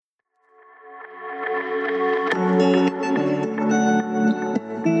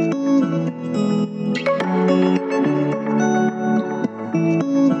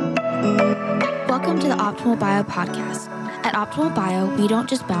Bio podcast. At Optimal Bio, we don't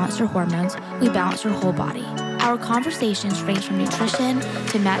just balance your hormones, we balance your whole body. Our conversations range from nutrition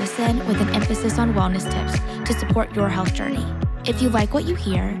to medicine with an emphasis on wellness tips to support your health journey. If you like what you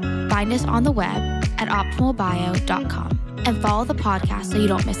hear, find us on the web at optimalbio.com and follow the podcast so you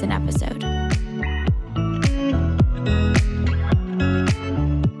don't miss an episode.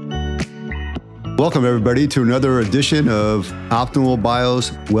 Welcome, everybody, to another edition of Optimal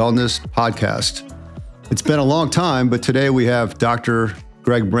Bio's Wellness Podcast. It's been a long time, but today we have Dr.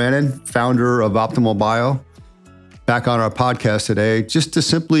 Greg Brannon, founder of Optimal Bio, back on our podcast today, just to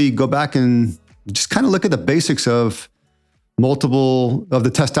simply go back and just kind of look at the basics of multiple of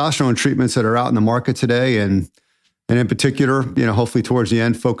the testosterone treatments that are out in the market today. And in particular, hopefully towards the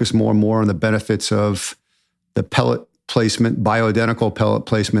end, focus more and more on the benefits of the pellet placement, bioidentical pellet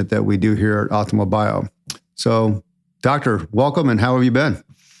placement that we do here at Optimal Bio. So, Doctor, welcome, and how have you been?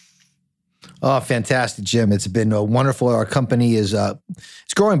 Oh, fantastic, Jim. It's been wonderful. Our company is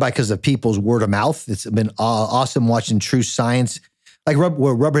it's growing because of people's word of mouth. It's been awesome watching true science, like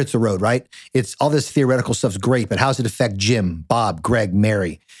where rubber hits the road, right? It's all this theoretical stuff's great, but how does it affect Jim, Bob, Greg,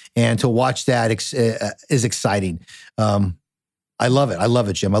 Mary? And to watch that is exciting. I love it. I love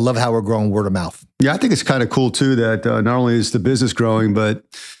it, Jim. I love how we're growing word of mouth. Yeah, I think it's kind of cool too that not only is the business growing, but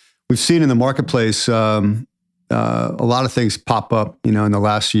we've seen in the marketplace a lot of things pop up, in the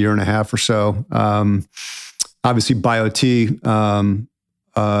last year and a half or so. Obviously, BioTE,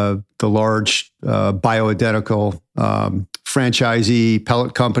 the large bioidentical franchisee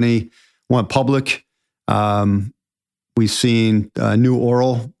pellet company, went public. We've seen a new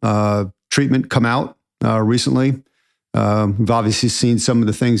oral treatment come out recently. We've obviously seen some of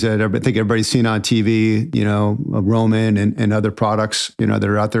the things that I think everybody's seen on TV, Roman and other products, that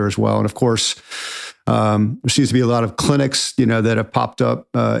are out there as well. And of course, there seems to be a lot of clinics, that have popped up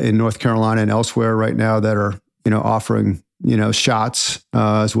in North Carolina and elsewhere right now that are, offering, shots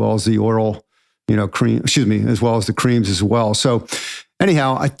as well as the oral, cream, as well as the creams as well. So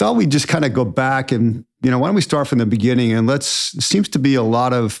anyhow, I thought we'd just kind of go back and, why don't we start from the beginning? And seems to be a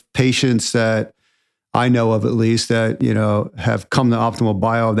lot of patients that I know of, at least, that, have come to Optimal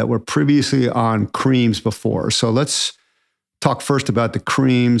Bio that were previously on creams before. So let's talk first about the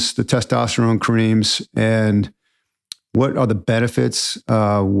creams, the testosterone creams, and what are the benefits?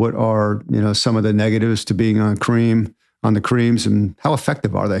 What are, some of the negatives to being on the creams, and how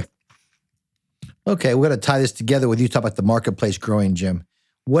effective are they? Okay, we're going to tie this together with you talk about the marketplace growing, Jim.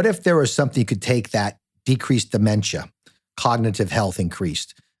 What if there was something you could take that decreased dementia, cognitive health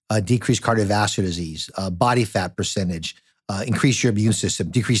increased, decreased cardiovascular disease, body fat percentage, increase your immune system,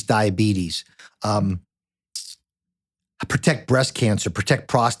 decrease diabetes, protect breast cancer, protect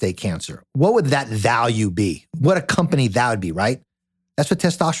prostate cancer? What would that value be? What a company that would be, right? That's what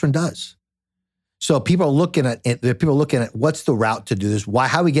testosterone does. So people are looking at what's the route to do this? Why?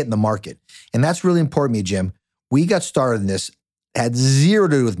 How we get in the market? And that's really important to me, Jim. We got started in this. Had zero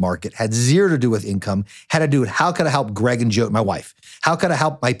to do with market, had zero to do with income, had to do with how can I help Greg and Joe, my wife? How can I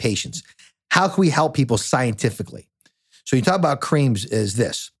help my patients? How can we help people scientifically? So you talk about creams is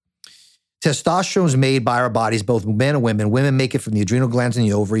this. Testosterone is made by our bodies, both men and women. Women make it from the adrenal glands and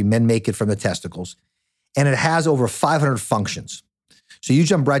the ovary. Men make it from the testicles. And it has over 500 functions. So you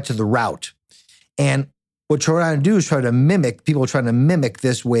jump right to the route. And what you're trying to do is people are trying to mimic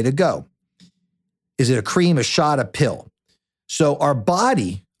this way to go. Is it a cream, a shot, a pill? So our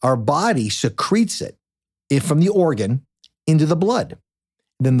body secretes it from the organ into the blood.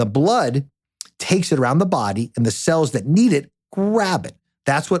 Then the blood takes it around the body, and the cells that need it grab it.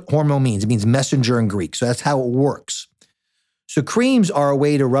 That's what hormone means. It means messenger in Greek. So that's how it works. So creams are a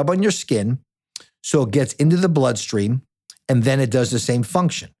way to rub on your skin so it gets into the bloodstream, and then it does the same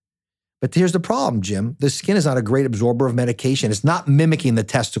function. But here's the problem, Jim. The skin is not a great absorber of medication. It's not mimicking the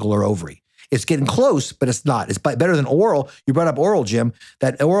testicle or ovary. It's getting close, but it's not. It's better than oral. You brought up oral, Jim.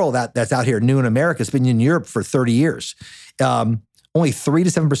 That oral that's out here new in America, it's been in Europe for 30 years. Only 3 to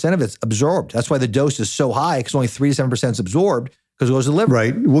 7% of it's absorbed. That's why the dose is so high, because only 3 to 7% is absorbed because it goes to the liver.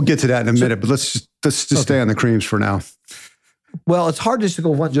 Right. We'll get to that in a minute, but let's just stay on the creams for now. Well, it's hard just to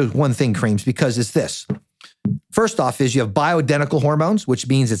go just one thing, creams, because it's this. First off is you have bioidentical hormones, which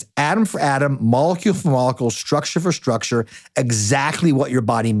means it's atom for atom, molecule for molecule, structure for structure, exactly what your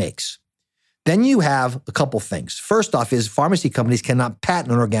body makes. Then you have a couple things. First off is pharmacy companies cannot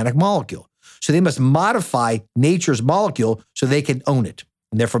patent an organic molecule. So they must modify nature's molecule so they can own it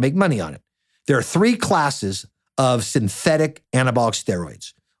and therefore make money on it. There are 3 classes of synthetic anabolic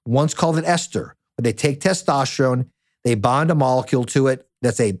steroids. One's called an ester, where they take testosterone, they bond a molecule to it.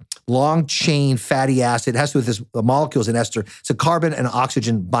 That's a long chain fatty acid. It has to do with this, the molecules in ester. It's a carbon and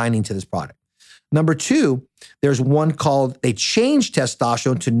oxygen binding to this product. Number two, there's one called, they changed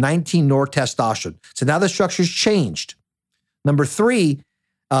testosterone to 19-nortestosterone. So now the structure's changed. Number three,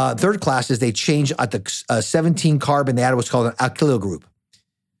 third class is they changed at the 17 carbon, they added what's called an alkyl group.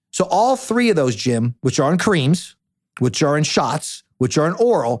 So all three of those, Jim, which are in creams, which are in shots, which are in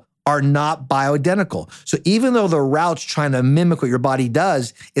oral, are not bioidentical. So even though the route's trying to mimic what your body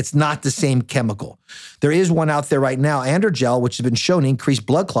does, it's not the same chemical. There is one out there right now, Androgel, which has been shown to increase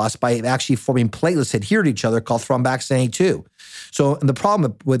blood clots by actually forming platelets that adhere to each other called thromboxane A2. So the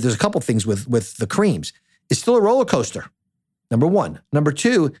problem with, there's a couple things with the creams. It's still a roller coaster, number one. Number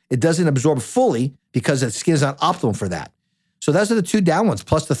two, it doesn't absorb fully because the skin is not optimal for that. So those are the two down ones.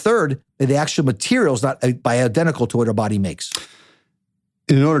 Plus the third, the actual material is not bioidentical to what our body makes.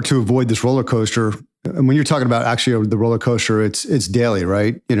 In order to avoid this roller coaster, and when you're talking about actually the roller coaster, it's daily,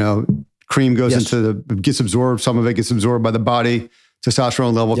 right? You know, cream goes gets absorbed. Some of it gets absorbed by the body.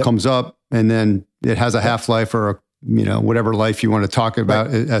 Testosterone level comes up, and then it has a half-life or whatever life you want to talk about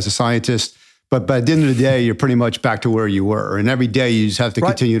as a scientist. But by the end of the day, you're pretty much back to where you were, and every day you just have to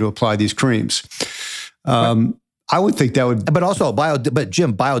continue to apply these creams. I would think that would, but also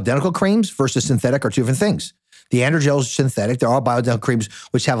Jim, bioidentical creams versus synthetic are two different things. The Androgel is synthetic. There are bioidentical creams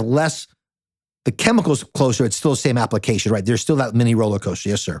which have less, the chemicals closer, it's still the same application, right? There's still that mini roller coaster.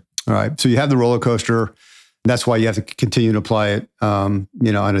 Yes, sir. All right. So you have the roller coaster. That's why you have to continue to apply it, on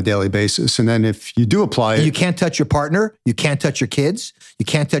a daily basis. And then if you do apply it. You can't touch your partner. You can't touch your kids. You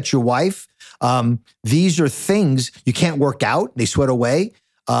can't touch your wife. These are things, you can't work out. They sweat away.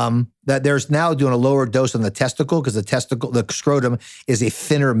 That there's now doing a lower dose on the testicle because the scrotum is a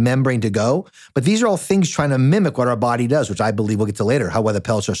thinner membrane to go. But these are all things trying to mimic what our body does, which I believe we'll get to later, how the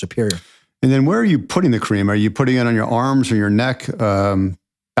pellets are superior. And then where are you putting the cream? Are you putting it on your arms or your neck,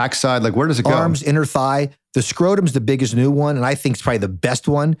 backside? Like where does it go? Arms, inner thigh. The scrotum's the biggest new one, and I think it's probably the best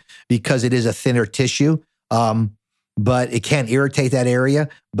one because it is a thinner tissue. But it can't irritate that area.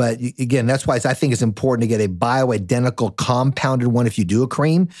 But again, that's why I think it's important to get a bioidentical compounded one if you do a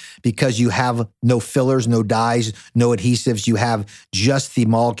cream, because you have no fillers, no dyes, no adhesives. You have just the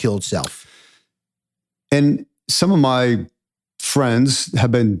molecule itself. And some of my friends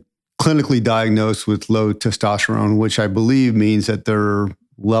have been clinically diagnosed with low testosterone, which I believe means that their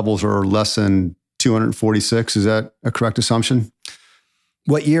levels are less than 246. Is that a correct assumption?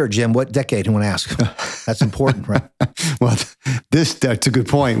 What year, Jim? What decade? I want to ask. That's important, right? Well, that's a good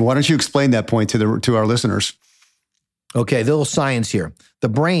point. Why don't you explain that point to our listeners? Okay, the little science here. The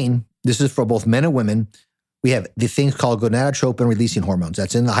brain, this is for both men and women. We have the things called gonadotropin releasing hormones.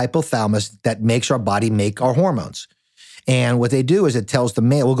 That's in the hypothalamus that makes our body make our hormones. And what they do is it tells the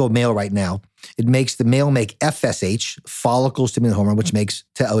male, we'll go male right now. It makes the male make FSH, follicle stimulating hormone, which makes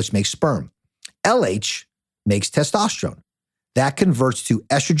sperm. LH makes testosterone. That converts to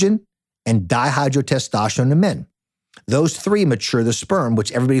estrogen and dihydrotestosterone in men. Those three mature the sperm,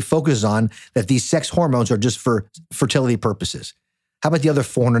 which everybody focuses on, that these sex hormones are just for fertility purposes. How about the other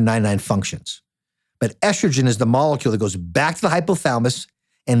 499 functions? But estrogen is the molecule that goes back to the hypothalamus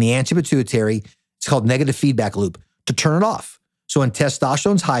and the anti-pituitary. It's called negative feedback loop to turn it off. So when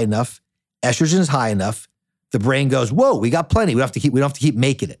testosterone's high enough, estrogen's high enough, the brain goes, whoa, we got plenty. We don't have to keep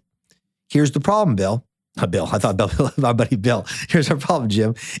making it. Here's the problem, Bill. Bill, I thought my buddy Bill. Here's our problem,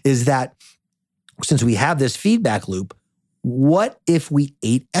 Jim, is that since we have this feedback loop, what if we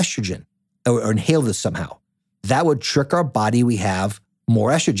ate estrogen or inhaled this somehow? That would trick our body. We have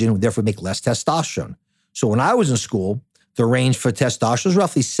more estrogen, therefore make less testosterone. So when I was in school, the range for testosterone was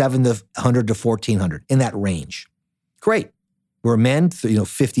roughly 700 to 1400, in that range. Great. We're men,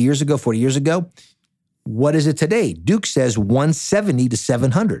 50 years ago, 40 years ago. What is it today? Duke says 170 to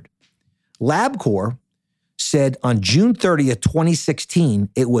 700. LabCorp said on June 30th, 2016,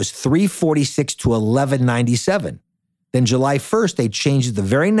 it was 346 to 1197. Then July 1st, they changed it the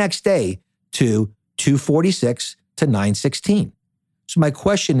very next day to 246 to 916. So my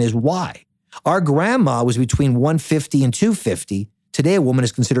question is why? Our grandma was between 150 and 250. Today, a woman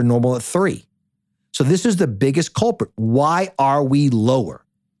is considered normal at 3. So this is the biggest culprit. Why are we lower?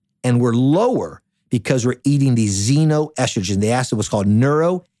 And we're lower because we're eating these xenoestrogen. The acid was called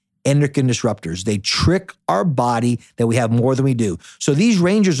neuroendocrine disruptors. They trick our body that we have more than we do. So these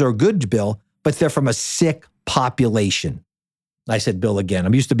ranges are good, Bill, but they're from a sick population. I said Bill again.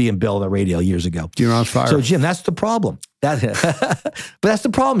 I'm used to being Bill on the radio years ago. You're on fire. So Jim, that's the problem. But that's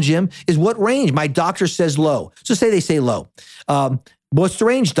the problem, Jim, is what range? My doctor says low. So they say low. What's the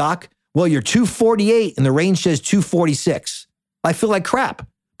range, doc? Well, you're 248 and the range says 246. I feel like crap,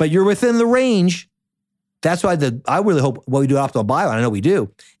 but you're within the range. That's why I really hope what we do at Optimal Bio, and I know we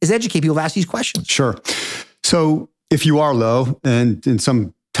do, is educate people to ask these questions. Sure. So if you are low, and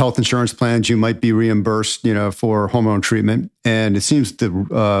sometimes health insurance plans, you might be reimbursed, for hormone treatment. And it seems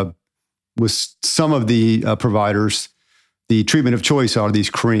to, with some of the providers, the treatment of choice are these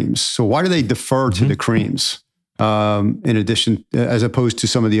creams. So why do they defer to the creams in addition, as opposed to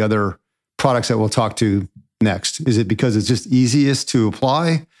some of the other products that we'll talk to next? Is it because it's just easiest to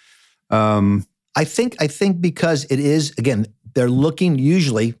apply? I think because it is, again, they're looking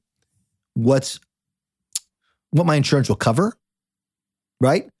usually what my insurance will cover,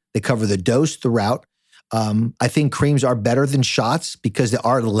 right? They cover the dose, the route. I think creams are better than shots because they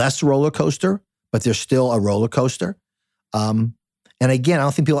are less roller coaster, but they're still a roller coaster. And again, I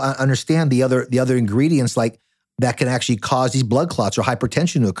don't think people understand the other ingredients like that can actually cause these blood clots or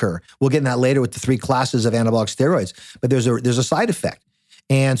hypertension to occur. We'll get in that later with the 3 classes of anabolic steroids, but there's a side effect.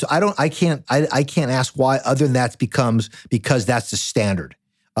 And so I can't ask why other than that because that's the standard.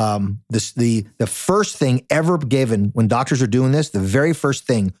 The first thing ever given when doctors are doing this, the very first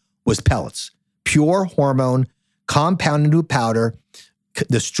thing was pellets, pure hormone, compounded into a powder.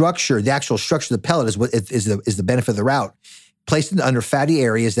 The actual structure of the pellet is the benefit of the route, placed under fatty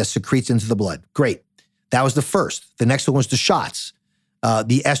areas that secretes into the blood. Great. That was the first. The next one was the shots.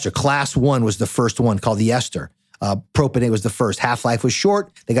 The ester, class 1 was the first one called the ester. Propionate was the first. Half-life was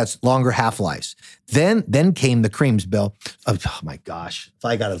short. They got longer half-lives. Then came the creams, Bill. Oh my gosh,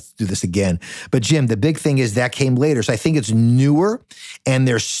 I got to do this again. But Jim, the big thing is that came later. So I think it's newer and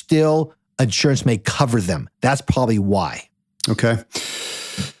there's still, insurance may cover them. That's probably why. Okay.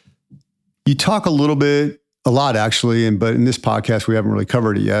 You talk a lot actually, but in this podcast, we haven't really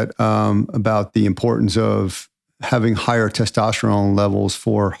covered it yet, about the importance of having higher testosterone levels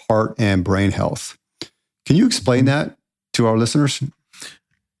for heart and brain health. Can you explain that to our listeners?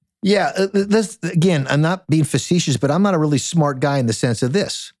 Yeah, again, I'm not being facetious, but I'm not a really smart guy in the sense of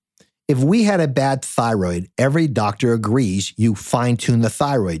this. If we had a bad thyroid, every doctor agrees you fine-tune the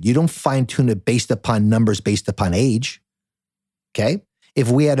thyroid. You don't fine-tune it based upon numbers, based upon age, okay? If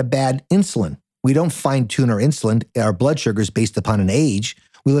we had a bad insulin, we don't fine-tune our insulin, our blood sugars based upon an age.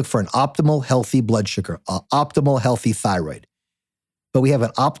 We look for an optimal, healthy blood sugar, an optimal, healthy thyroid. But we have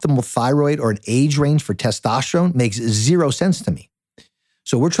an optimal thyroid or an age range for testosterone, makes zero sense to me.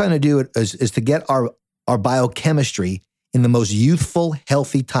 So we're trying to do it is to get our biochemistry in the most youthful,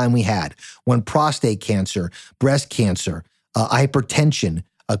 healthy time we had, when prostate cancer, breast cancer, hypertension,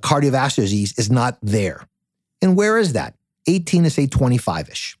 cardiovascular disease is not there. And where is that? 18 to say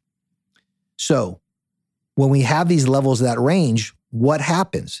 25-ish. So when we have these levels of that range, what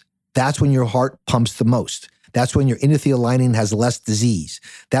happens? That's when your heart pumps the most. That's when your endothelial lining has less disease.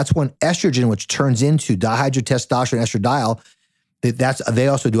 That's when estrogen, which turns into dihydrotestosterone estradiol, they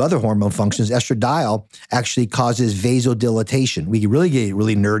also do other hormone functions. Estradiol actually causes vasodilatation. We can really get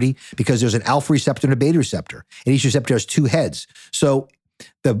really nerdy because there's an alpha receptor and a beta receptor, and each receptor has 2 heads. So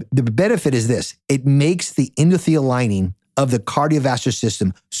the benefit is this. It makes the endothelial lining of the cardiovascular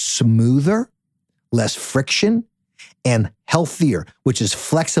system smoother, less friction, and healthier, which is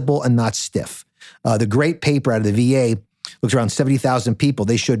flexible and not stiff. The great paper out of the VA looked around 70,000 people.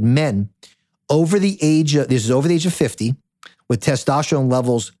 They showed men over the age of 50 with testosterone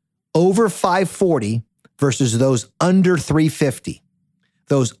levels over 540 versus those under 350.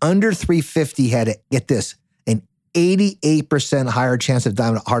 Those under 350 had, get this, an 88% higher chance of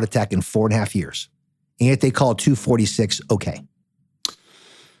dying of a heart attack in 4.5 years. And yet they call 246 okay.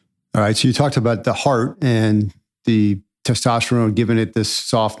 All right. So you talked about the heart and the testosterone, giving it this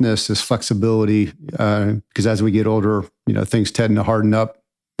softness, this flexibility, because as we get older, things tend to harden up,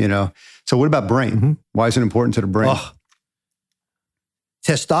 So what about brain? Mm-hmm. Why is it important to the brain?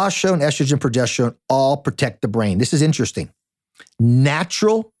 Testosterone, estrogen, progesterone all protect the brain. This is interesting.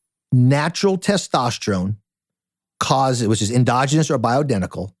 Natural testosterone causes, which is endogenous or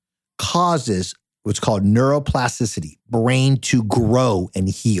bioidentical, causes what's called neuroplasticity, brain to grow and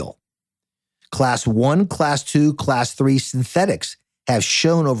heal. Class 1, Class 2, Class 3 synthetics have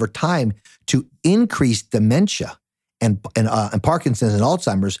shown over time to increase dementia and Parkinson's and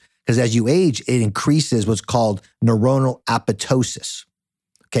Alzheimer's, because as you age, it increases what's called neuronal apoptosis.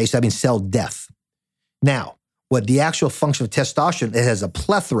 Okay, so that means cell death. Now, what the actual function of testosterone, it has a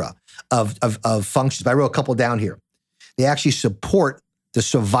plethora of functions. I wrote a couple down here. They actually support the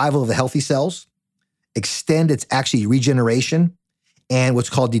survival of the healthy cells, extend its actually regeneration, and what's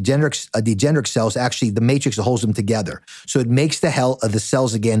called degenerate cells, actually the matrix that holds them together. So it makes the health of the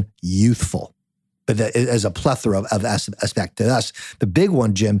cells again youthful. But there's a plethora of aspect to us. The big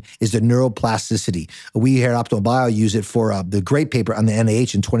one, Jim, is the neuroplasticity. We here at Optimal Bio use it for the great paper on the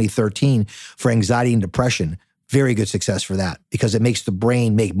NIH in 2013 for anxiety and depression. Very good success for that because it makes the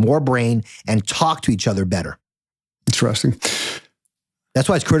brain make more brain and talk to each other better. Interesting. That's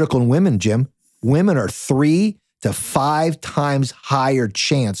why it's critical in women, Jim. Women are 3 to 5 times higher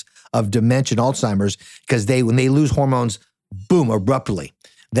chance of dementia and Alzheimer's because when they lose hormones, boom, abruptly.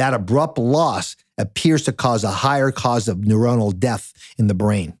 That abrupt loss appears to cause a higher cause of neuronal death in the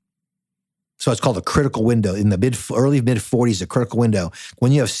brain. So it's called a critical window. In the early mid 40s, a critical window.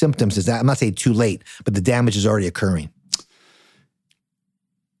 When you have symptoms, I'm not saying too late, but the damage is already occurring.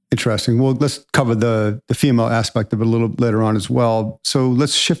 Interesting. Well, let's cover the female aspect of it a little later on as well. So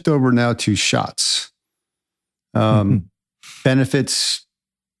let's shift over now to shots. Benefits,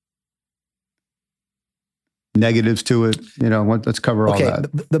 negatives to it. Let's cover all that.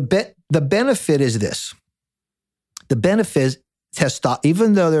 The benefit is this. The benefit is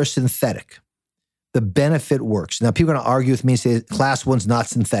even though they're synthetic, the benefit works. Now, people are going to argue with me and say class 1's not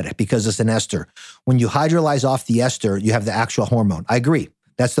synthetic because it's an ester. When you hydrolyze off the ester, you have the actual hormone. I agree.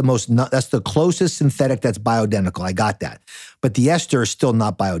 That's the closest synthetic that's bioidentical. I got that. But the ester is still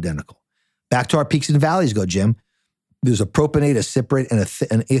not bioidentical. Back to our peaks and valleys go, Jim. There's a propionate, a cyprinate, and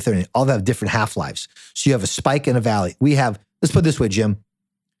an ethernate. All have different half-lives. So you have a spike and a valley. Let's put it this way, Jim.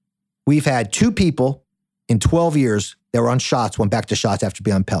 We've had 2 people in 12 years that were on shots, went back to shots after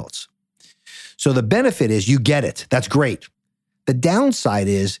being on pellets. So the benefit is you get it. That's great. The downside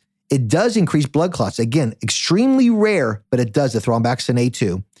is it does increase blood clots. Again, extremely rare, but it does, the thromboxane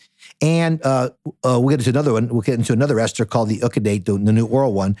A2. And we'll get into another one. We'll get into another ester called the Ucodate, the new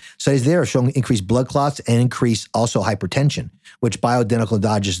oral one. Studies there are showing increased blood clots and increase also hypertension, which bioidentical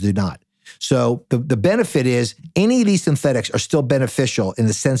endogenous do not. So the benefit is any of these synthetics are still beneficial in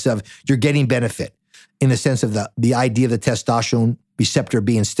the sense of you're getting benefit, in the sense of the idea of the testosterone receptor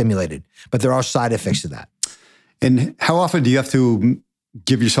being stimulated. But there are side effects to that. And how often do you have to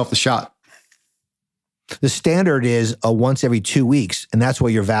give yourself the shot? The standard is once every 2 weeks, and that's why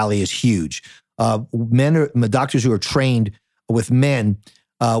your valley is huge. Doctors who are trained with men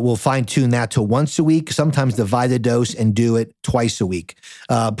will fine-tune that to once a week, sometimes divide the dose and do it twice a week.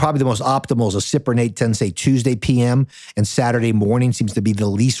 Probably the most optimal is a cyprinate, tends to say Tuesday PM, and Saturday morning seems to be the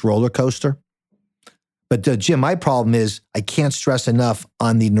least roller coaster. But Jim, my problem is I can't stress enough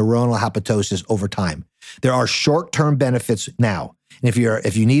on the neuronal apoptosis over time. There are short-term benefits now. And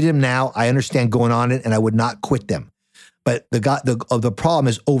if you need them now, I understand going on it, and I would not quit them. But the problem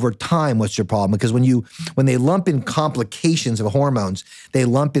is over time. What's your problem? Because when they lump in complications of hormones, they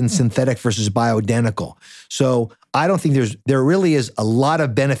lump in synthetic versus bioidentical. So I don't think there really is a lot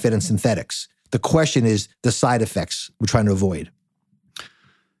of benefit in synthetics. The question is the side effects we're trying to avoid.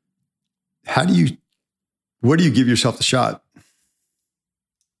 Where do you give yourself the shot?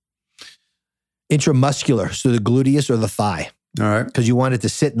 Intramuscular, so the gluteus or the thigh. All right. Because you want it to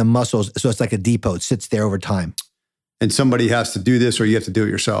sit in the muscles, so it's like a depot. It sits there over time. And somebody has to do this, or you have to do it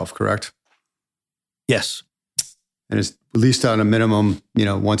yourself, correct? Yes. And it's at least on a minimum,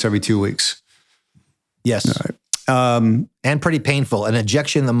 once every 2 weeks. Yes. All right. And pretty painful. An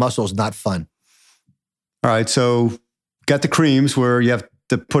injection in the muscle is not fun. All right. So got the creams where you have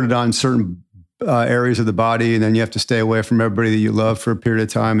to put it on certain areas of the body, and then you have to stay away from everybody that you love for a period of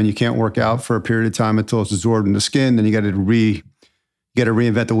time, and you can't work out for a period of time until it's absorbed in the skin. Then you got to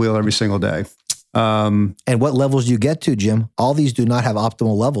reinvent the wheel every single day. And what levels do you get to, Jim? All these do not have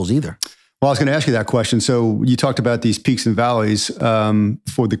optimal levels either. Well, I was going to ask you that question. So you talked about these peaks and valleys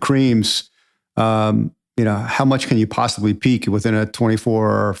for the creams. How much can you possibly peak within a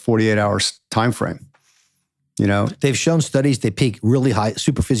 24 or 48 hours time frame? They've shown studies they peak really high,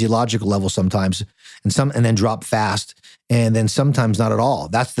 super physiological levels sometimes, and then drop fast, and then sometimes not at all.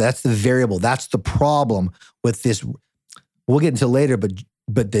 That's the variable. That's the problem with this. We'll get into it later,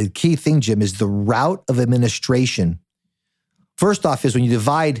 but the key thing, Jim, is the route of administration. First off, is when you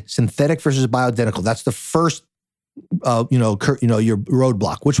divide synthetic versus bioidentical. That's the first, your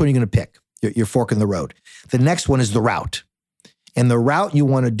roadblock. Which one are you going to pick? Your fork in the road. The next one is the route, and the route you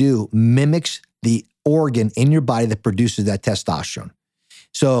want to do mimics the organ in your body that produces that testosterone.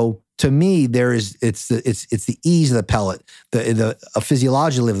 So to me, it's the ease of the pellet, the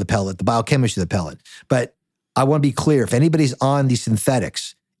physiology of the pellet, the biochemistry of the pellet. But I want to be clear: if anybody's on these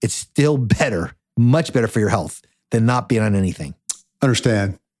synthetics, it's still better, much better for your health than not being on anything.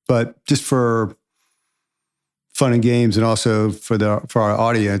 Understand, but just for fun and games, and also for our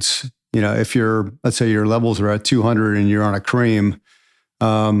audience, if let's say your levels are at 200 and you're on a cream.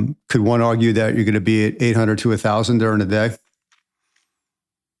 Could one argue that you're going to be at 800 to 1,000 during the day?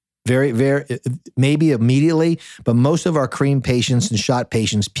 Very, very, maybe immediately, but most of our cream patients and shot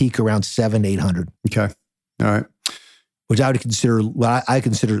patients peak around 700 to 800. Okay. All right. Which I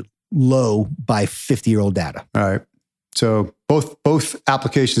consider low by 50-year-old data. All right. So both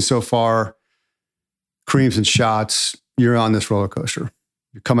applications so far, creams and shots, you're on this roller coaster.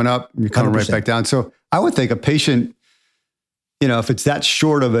 You're coming up, you're coming 100%. right back down. So I would think a patient, if it's that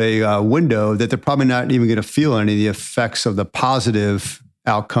short of a window, that they're probably not even going to feel any of the effects of the positive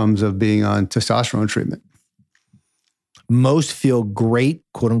outcomes of being on testosterone treatment. Most feel great,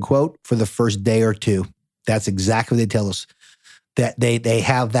 quote unquote, for the first day or two. That's exactly what they tell us. That they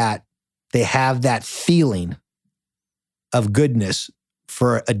have that feeling of goodness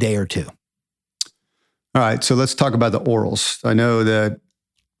for a day or two. All right, so let's talk about the orals. I know that,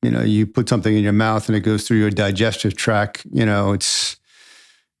 you put something in your mouth and it goes through your digestive tract. It's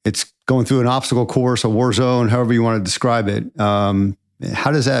going through an obstacle course, a war zone, however you want to describe it.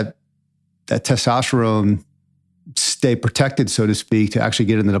 How does that testosterone stay protected, so to speak, to actually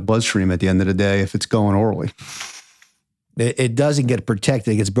get into the bloodstream at the end of the day if it's going orally? It doesn't get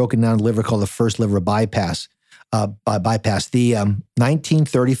protected. It gets broken down in the liver, called the first liver bypass. The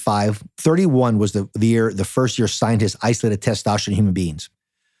 31 was the first year scientists isolated testosterone in human beings.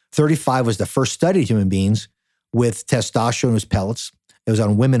 35 was the first study of human beings with testosterone as pellets. It was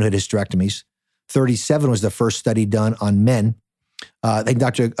on women who had hysterectomies. 37 was the first study done on men. I think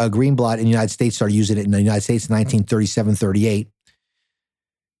Dr. Greenblatt in the United States started using it in the United States in 1937, 38.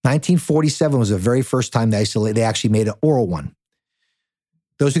 1947 was the very first time they actually made an oral one.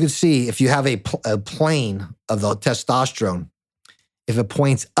 Those who can see, if you have a plane of the testosterone, if it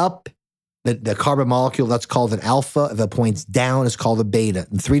points up, the carbon molecule, that's called an alpha. If it points down, it's called a beta.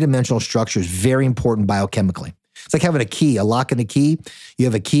 And three-dimensional structure is very important biochemically. It's like having a key, a lock and a key. You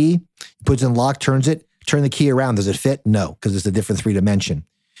have a key, puts in the lock, turns it, turn the key around. Does it fit? No, because it's a different three-dimension.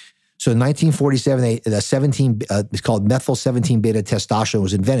 So in 1947, it's called methyl 17 beta testosterone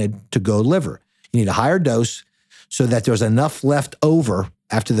was invented to go liver. You need a higher dose so that there's enough left over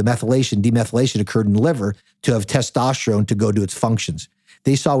after the demethylation occurred in the liver to have testosterone to go do its functions.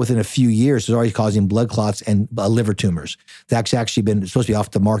 They saw within a few years it's already causing blood clots and liver tumors. That's actually been supposed to be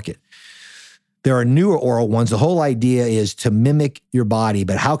off the market. There are newer oral ones. The whole idea is to mimic your body,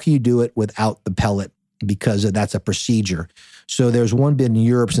 but how can you do it without the pellet? Because that's a procedure. So there's one been in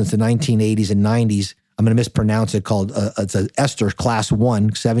Europe since the 1980s and 90s. I'm going to mispronounce it, called it's an ester class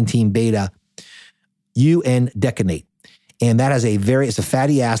 1, 17 beta, UN-decanate. And that has it's a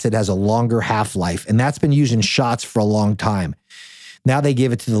fatty acid, has a longer half-life. And that's been used in shots for a long time. Now they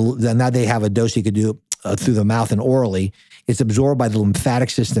give it now they have a dose you could do through the mouth and orally. It's absorbed by the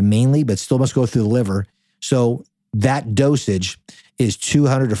lymphatic system mainly, but still must go through the liver. So that dosage is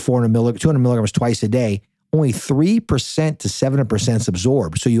 200 to 400 milligrams twice a day. Only 3% to 7% is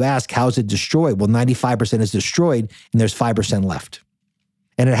absorbed. So you ask, how's it destroyed? Well, 95% is destroyed, and there's 5% left.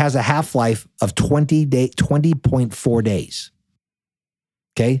 And it has a half-life of 20.4 days.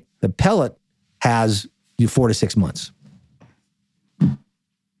 Okay? The pellet has 4 to 6 months.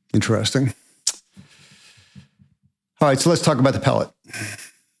 Interesting. All right, so let's talk about the pellet.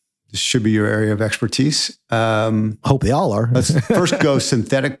 This should be your area of expertise. Hope they all are. Let's first go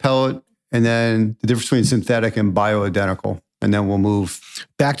synthetic pellet, and then the difference between synthetic and bioidentical, and then we'll move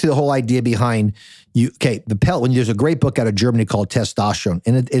back to the whole idea behind the pellet. There's a great book out of Germany called Testosterone,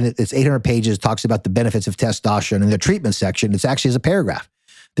 and it's 800 pages. It talks about the benefits of testosterone. In the treatment section, it's actually a paragraph.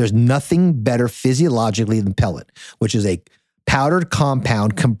 There's nothing better physiologically than pellet, which is a powdered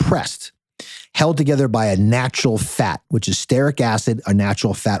compound compressed, held together by a natural fat, which is stearic acid, a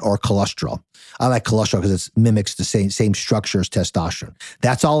natural fat, or cholesterol. I like cholesterol because it mimics the same structure as testosterone.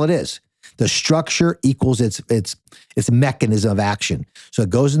 That's all it is. The structure equals its mechanism of action. So it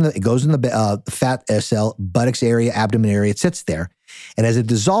goes in the fat cell, buttocks area, abdomen area. It sits there, and as it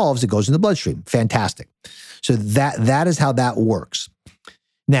dissolves, it goes in the bloodstream. Fantastic. So that is how that works.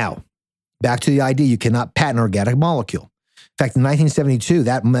 Now, back to the idea: you cannot patent an organic molecule. In fact, in 1972,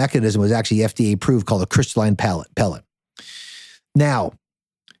 that mechanism was actually FDA approved, called a crystalline pellet. Now,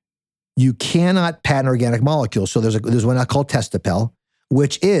 you cannot patent organic molecules. So there's one called Testapel,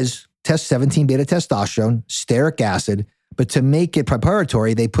 which is 17 beta testosterone, stearic acid, but to make it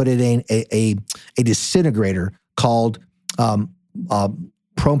proprietary, they put it in a disintegrator called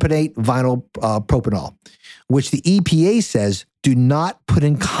propionate vinyl propanol, which the EPA says do not put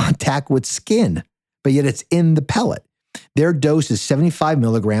in contact with skin, but yet it's in the pellet. Their dose is 75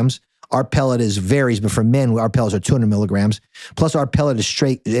 milligrams. Our pellet varies, but for men, our pellets are 200 milligrams. Plus, our pellet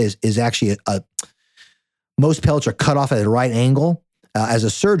is actually most pellets are cut off at the right angle. As a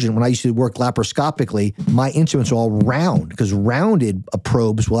surgeon, when I used to work laparoscopically, my instruments are all round because rounded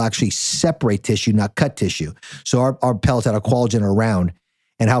probes will actually separate tissue, not cut tissue. So our pellets out of Qualigen are round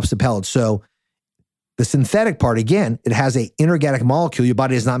and helps the pellet. So the synthetic part, again, it has an inorganic molecule your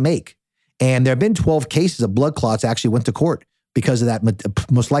body does not make. And there have been 12 cases of blood clots actually went to court because of that,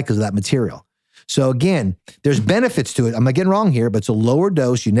 most likely because of that material. So again, there's benefits to it. I'm not getting wrong here, but it's a lower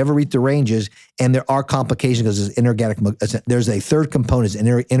dose. You never reach the ranges, and there are complications because there's inorganic. There's a third component,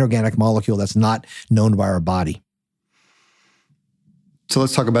 an inorganic molecule that's not known by our body. So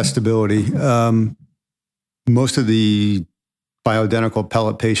let's talk about stability. Most of the bioidentical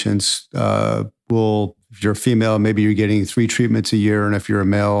pellet patients will, if you're a female, maybe you're getting 3 treatments a year, and if you're a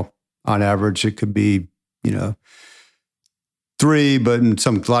male, on average, it could be 3, but in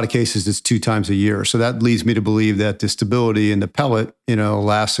a lot of cases, it's 2 times a year. So that leads me to believe that the stability in the pellet,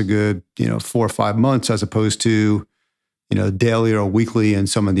 lasts a good, 4 or 5 months as opposed to, daily or weekly in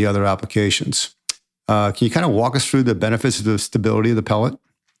some of the other applications. Can you kind of walk us through the benefits of the stability of the pellet?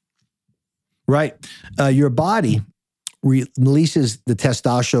 Right. Your body releases the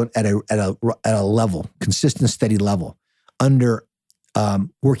testosterone at a level, consistent, steady level. Under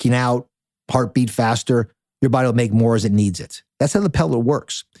working out, heartbeat faster, your body will make more as it needs it. That's how the pellet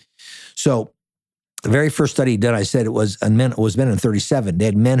works. So the very first study done, I said it was men in 37. They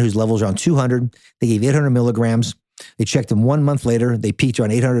had men whose levels are on 200. They gave 800 milligrams. They checked them 1 month later. They peaked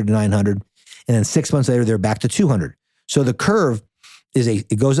around 800 to 900. And then 6 months later, they're back to 200. So the curve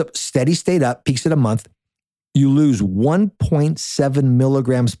it goes up, steady state up, peaks at a month. You lose 1.7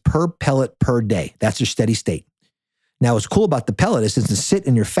 milligrams per pellet per day. That's your steady state. Now, what's cool about the pellet is since it's sit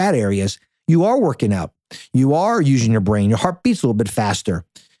in your fat areas, you are working out. You are using your brain. Your heart beats a little bit faster.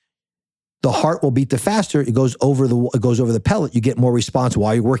 The heart will beat the faster. It goes over the pellet. You get more response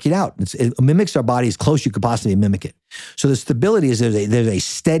while you're working out. It mimics our body as close as you could possibly mimic it. So the stability is there's a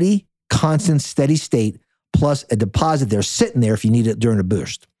steady, constant, steady state plus a deposit there sitting there if you need it during a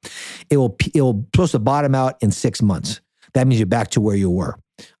burst. It will supposed to bottom out in 6 months. That means you're back to where you were.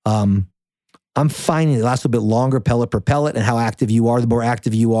 I'm finding it lasts a little bit longer pellet per pellet, and how active you are, the more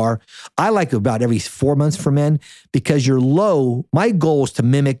active you are. I like about every 4 months for men because you're low. My goal is to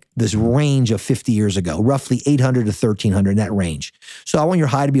mimic this range of 50 years ago, roughly 800 to 1300 in that range. So I want your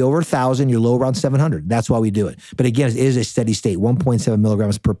high to be over 1,000, your low around 700. That's why we do it. But again, it is a steady state, 1.7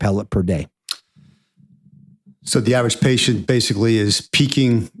 milligrams per pellet per day. So the average patient basically is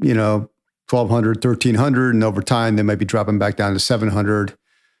peaking, 1,200, 1,300, and over time they might be dropping back down to 700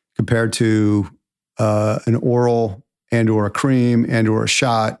 compared to an oral and or a cream and or a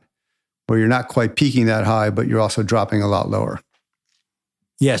shot where you're not quite peaking that high, but you're also dropping a lot lower.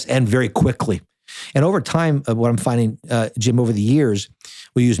 Yes, and very quickly. And over time, what I'm finding, Jim, over the years,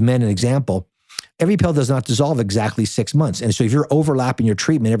 we use men as an example, every pill does not dissolve exactly 6 months. And so if you're overlapping your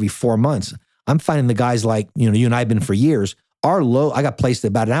treatment every 4 months, I'm finding the guys like, you and I have been for years, our low, I got placed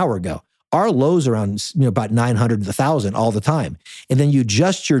about an hour ago. Our lows around about 900 to 1,000 all the time. And then you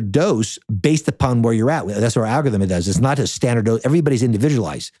adjust your dose based upon where you're at. That's what our algorithm does. It's not a standard dose. Everybody's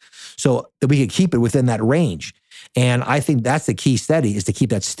individualized. So that we can keep it within that range. And I think that's the key study is to keep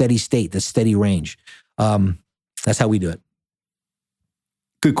that steady state, that steady range. That's how we do it.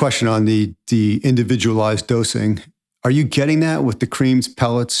 Good question on the individualized dosing. Are you getting that with the creams,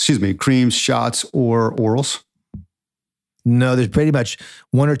 creams, shots, or orals? No, there's pretty much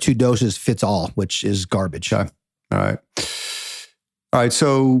 1 or 2 doses fits all, which is garbage. Okay. All right.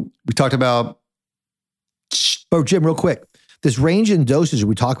 So we talked about. Oh, Jim, real quick. This range in dosage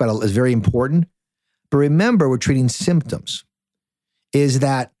we talk about is very important. But remember, we're treating symptoms. Is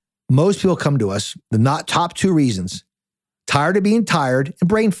that most people come to us, the top 2 reasons, tired of being tired and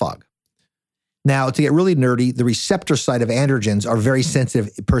brain fog. Now, to get really nerdy, the receptor site of androgens are very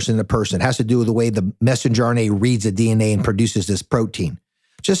sensitive person to person. It has to do with the way the messenger RNA reads the DNA and produces this protein.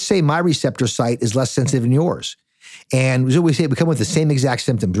 Just say my receptor site is less sensitive than yours. And so we say we come with the same exact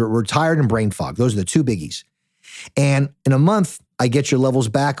symptoms. We're tired and brain fog. Those are the 2 biggies. And in a month, I get your levels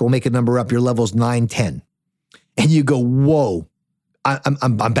back. We'll make a number up. Your level's 9, 10. And you go, whoa.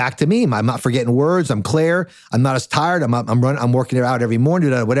 I'm back to me. I'm not forgetting words. I'm clear. I'm not as tired. I'm working it out every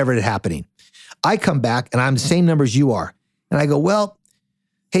morning, whatever is happening. I come back and I'm the same number as you are. And I go, well,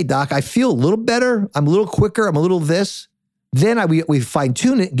 hey, doc, I feel a little better. I'm a little quicker. I'm a little this. Then we fine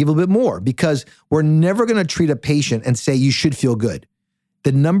tune it and give a little bit more because we're never going to treat a patient and say you should feel good.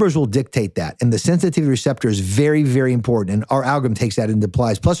 The numbers will dictate that. And the sensitivity receptor is very, very important. And our algorithm takes that into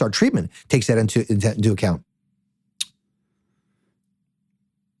applies. Plus our treatment takes that into account.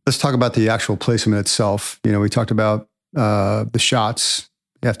 Let's talk about the actual placement itself. We talked about the shots.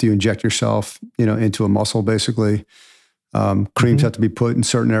 After you inject yourself, into a muscle, basically. Creams have to be put in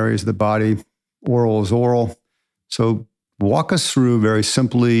certain areas of the body. Oral is oral. So walk us through very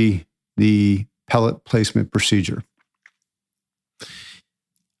simply the pellet placement procedure.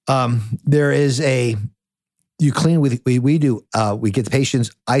 There is you clean with, we get the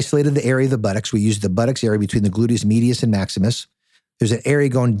patients isolated the area of the buttocks. We use the buttocks area between the gluteus medius and maximus. There's an area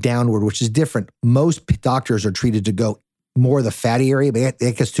going downward, which is different. Most doctors are treated to go more of the fatty area, but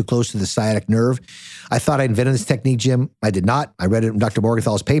it gets too close to the sciatic nerve. I thought I invented this technique, Jim. I did not. I read it in Dr.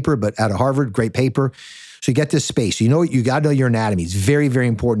 Morgenthal's paper, but out of Harvard, great paper. So you get this space. You know, you got to know your anatomy. It's very, very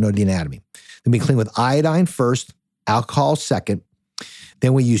important to know the anatomy. Then we clean with iodine first, alcohol second.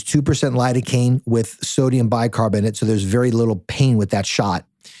 Then we use 2% lidocaine with sodium bicarbonate, so there's very little pain with that shot.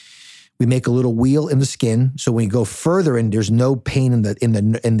 We make a little wheel in the skin, so when you go further in, there's no pain in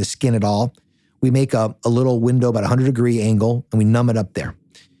the skin at all. We make a little window about 100-degree angle, and we numb it up there.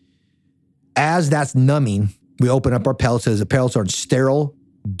 As that's numbing, we open up our pellets. The pellets are in sterile,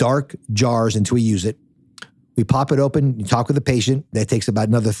 dark jars until we use it. We pop it open. You talk with the patient. That takes about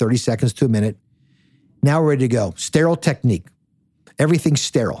another 30 seconds to a minute. Now we're ready to go. Sterile technique. Everything's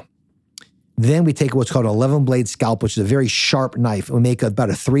sterile. Then we take what's called an 11-blade scalpel, which is a very sharp knife. We make about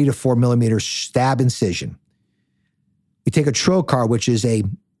a 3 to 4 millimeter stab incision. We take a trocar, which is a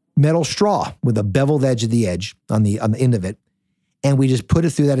metal straw with a beveled edge at the edge on the end of it, and we just put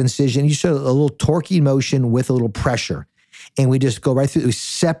it through that incision. You show a little torquey motion with a little pressure, and we just go right through. We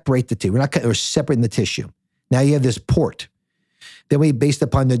separate the two. We're separating the tissue. Now you have this port. Then we, based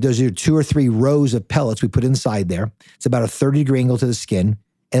upon those 2 or 3 rows of pellets we put inside there. It's about a 30-degree angle to the skin,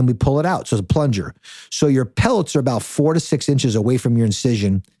 and we pull it out. So it's a plunger. So your pellets are about 4 to 6 inches away from your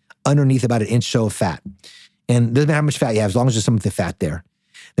incision, underneath about 1 inch so of fat. And it doesn't matter how much fat you have, as long as there's some of the fat there.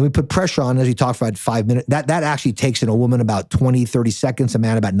 Then we put pressure on, as we talked about, 5 minutes. That actually takes in a woman about 20, 30 seconds, a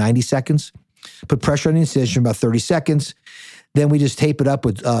man about 90 seconds. Put pressure on the incision about 30 seconds. Then we just tape it up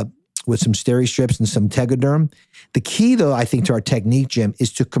with some Steri-Strips and some Tegaderm. The key, though, I think, to our technique, Jim,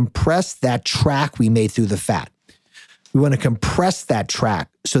 is to compress that track we made through the fat. We want to compress that track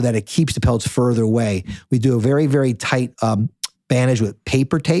so that it keeps the pellets further away. We do a very, very tight bandage with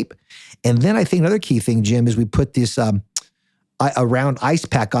paper tape. And then I think another key thing, Jim, is we put this a round ice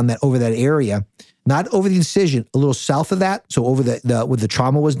pack on that, over that area, not over the incision, a little south of that, so over where the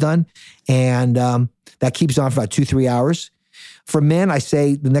trauma was done. And that keeps on for about 2-3 hours. For men, I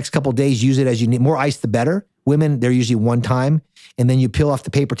say the next couple of days, use it as you need. More ice, the better. Women, they're usually one time. And then you peel off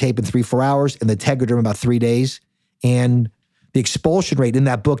the paper tape in 3-4 hours, and the Tegaderm about 3 days. And the expulsion rate in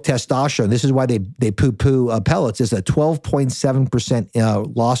that book, Testosterone, this is why they poo-poo pellets, is a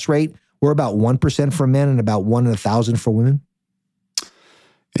 12.7% loss rate. We're about 1% for men and about 1 in 1,000 for women.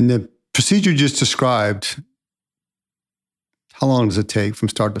 In the procedure you just described, how long does it take from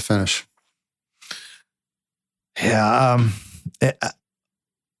start to finish? Yeah,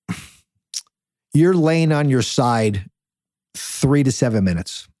 you're laying on your side 3 to 7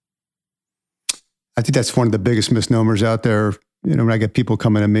 minutes. I think that's one of the biggest misnomers out there. You know, when I get people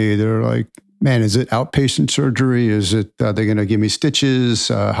coming to me, they're like, man, is it outpatient surgery? Is it, are they going to give me stitches?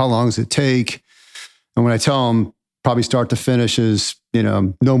 How long does it take? And when I tell them probably start to finish is, you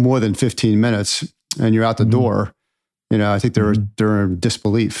know, no more than 15 minutes and you're out the door, you know, I think they're in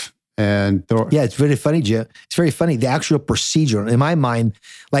disbelief. And yeah, it's very funny, Jim. It's very funny. The actual procedure, in my mind,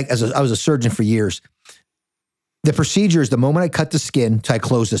 like I was a surgeon for years, the procedure is the moment I cut the skin till I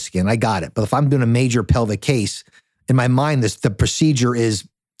close the skin. I got it. But if I'm doing a major pelvic case, in my mind, the procedure is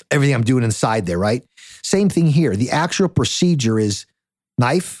everything I'm doing inside there, right? Same thing here. The actual procedure is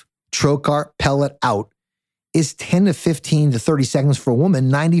knife, trocar, pellet out. Is 10 to 15 to 30 seconds for a woman,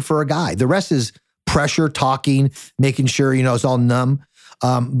 90 for a guy. The rest is pressure, talking, making sure, you know, it's all numb.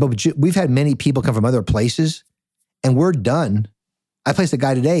 But we've had many people come from other places and we're done. I placed a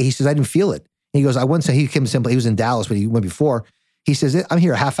guy today. He says, I didn't feel it. And he goes, I wouldn't say he came simply. He was in Dallas, but he went before. He says, I'm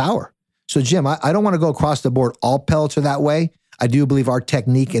here a half hour. So Jim, I don't want to go across the board. All pellets are that way. I do believe our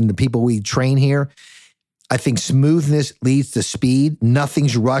technique and the people we train here, I think smoothness leads to speed.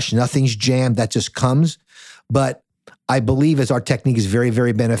 Nothing's rushed, nothing's jammed. That just comes. But I believe as our technique is very,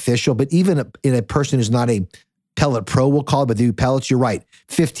 very beneficial. But even in a person who's not a pellet pro, we'll call it, but the pellets, you're right.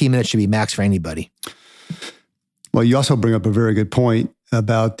 15 minutes should be max for anybody. Well, you also bring up a very good point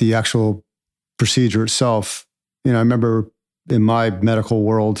about the actual procedure itself. You know, I remember in my medical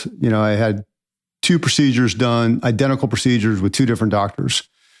world, you know, I had 2 procedures done, identical procedures with 2 different doctors.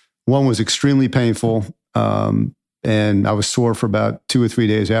 One was extremely painful, and I was sore for about 2 or 3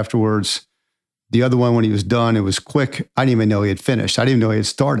 days afterwards. The other one, when he was done, it was quick. I didn't even know he had finished. I didn't even know he had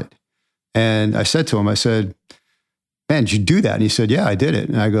started. And I said to him, I said, man, did you do that? And he said, yeah, I did it.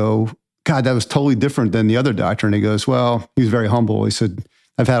 And I go, God, that was totally different than the other doctor. And he goes, well, he was very humble. He said,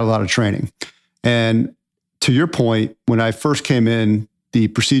 I've had a lot of training. And to your point, when I first came in, the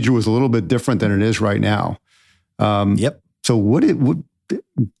procedure was a little bit different than it is right now. Yep. So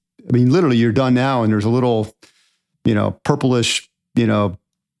I mean, literally you're done now and there's a little, you know, purplish, you know,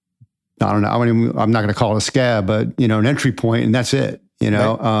 I don't know. I'm not going to call it a scab, but an entry point, and that's it.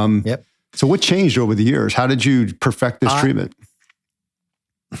 Right. Yep. So what changed over the years? How did you perfect this treatment?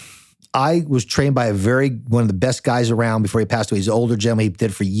 I was trained by one of the best guys around before he passed away. He's an older gentleman. He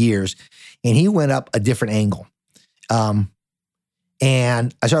did for years, and he went up a different angle.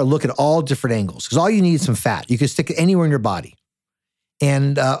 And I started looking at all different angles because all you need is some fat. You can stick it anywhere in your body.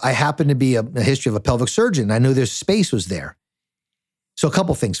 And I happened to be a history of a pelvic surgeon. I knew their space was there. So a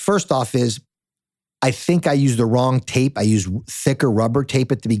couple things. First off is I think I used the wrong tape. I used thicker rubber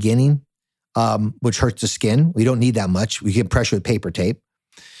tape at the beginning, which hurts the skin. We don't need that much. We can pressure with paper tape.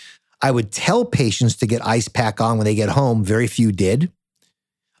 I would tell patients to get ice pack on when they get home. Very few did.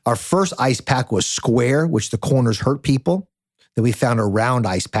 Our first ice pack was square, which the corners hurt people. Then we found a round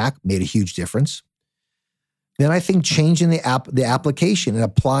ice pack, made a huge difference. Then I think changing the application and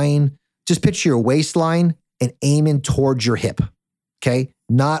applying, just picture your waistline and aiming towards your hip, okay?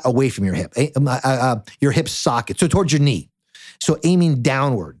 Not away from your hip, your hip socket, so towards your knee. So aiming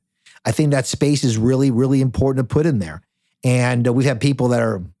downward. I think that space is really, really important to put in there. And we've had people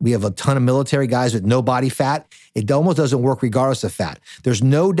we have a ton of military guys with no body fat. It almost doesn't work regardless of fat. There's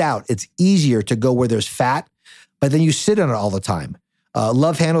no doubt it's easier to go where there's fat, but then you sit on it all the time.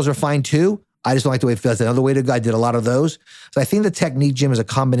 Love handles are fine too. I just don't like the way it feels. That's another way to go. I did a lot of those. So I think the technique, Jim, is a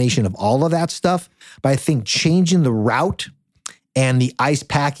combination of all of that stuff. But I think changing the route and the ice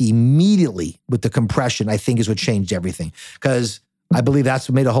pack immediately with the compression, I think is what changed everything. Because I believe that's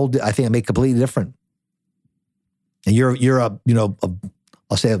what made it made completely different. And you're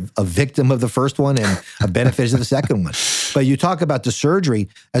I'll say a victim of the first one and a benefit of the second one. But you talk about the surgery.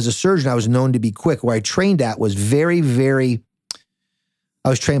 As a surgeon, I was known to be quick. Where I trained at was very, very, I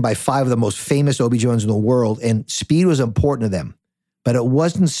was trained by 5 of the most famous OB-GYNs in the world, and speed was important to them. But it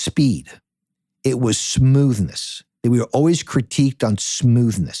wasn't speed. It was smoothness. We were always critiqued on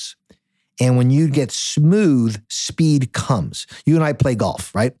smoothness. And when you get smooth, speed comes. You and I play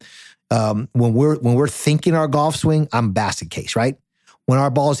golf, right? When we're thinking our golf swing, I'm basket case, right? When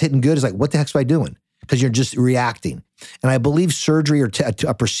our ball is hitting good, it's like, what the heck am I doing? Because you're just reacting. And I believe surgery or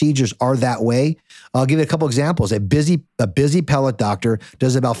procedures are that way. I'll give you a couple examples. A busy pellet doctor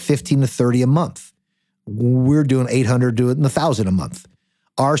does about 15 to 30 a month. We're doing 800, doing 1,000 a month.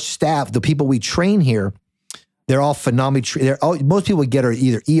 Our staff, the people we train here, they're all phenomenally trained. Most people we get are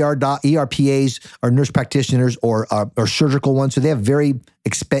either ERPAs or nurse practitioners or surgical ones. So they have very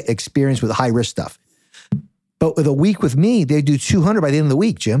experience with high risk stuff. But with a week with me, they do 200 by the end of the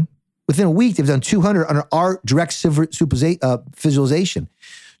week, Jim. Within a week, they've done 200 under our direct visualization.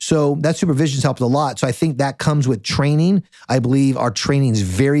 So that supervision's helped a lot. So I think that comes with training. I believe our training is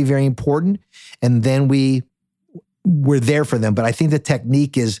very, very important. And then we're there for them. But I think the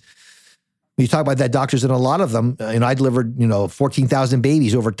technique is, when you talk about that, doctors, and a lot of them, I delivered, 14,000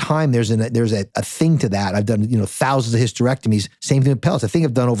 babies over time. There's a thing to that. I've done, thousands of hysterectomies. Same thing with pellets. I think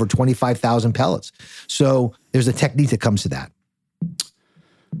I've done over 25,000 pellets. So there's a technique that comes to that.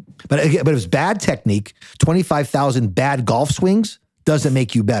 But if it's bad technique, 25,000 bad golf swings doesn't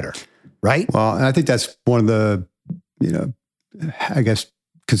make you better, right? Well, and I think that's one of the,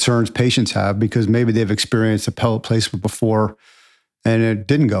 concerns patients have, because maybe they've experienced a pellet placement before and it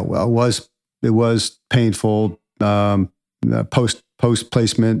didn't go well. It was painful. Post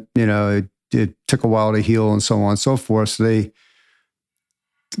placement, it took a while to heal and so on and so forth. So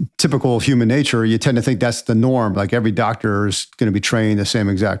typical human nature, you tend to think that's the norm. Like every doctor is going to be trained the same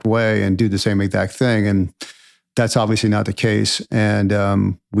exact way and do the same exact thing. And that's obviously not the case. And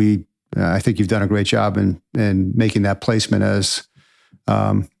I think you've done a great job in making that placement as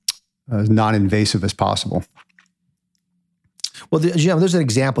non-invasive as possible. Well, there's an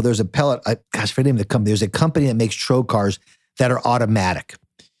example. There's a pellet. I forget the name of the company. There's a company that makes trocars that are automatic.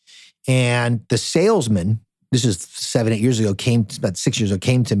 And the salesman, this is 7-8 years ago, about 6 years ago,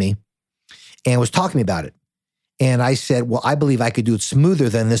 came to me and was talking to me about it. And I said, well, I believe I could do it smoother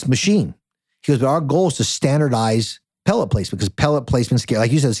than this machine. He goes, but our goal is to standardize pellet placement, because pellet placement,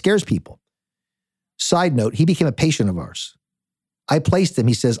 like you said, scares people. Side note, he became a patient of ours. I placed him.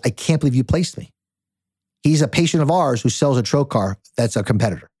 He says, I can't believe you placed me. He's a patient of ours who sells a trocar that's a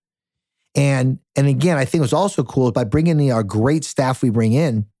competitor. And again, I think what's also cool is by bringing in our great staff we bring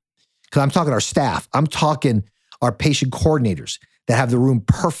in, because I'm talking our staff, I'm talking our patient coordinators that have the room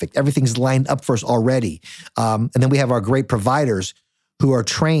perfect. Everything's lined up for us already. And then we have our great providers who are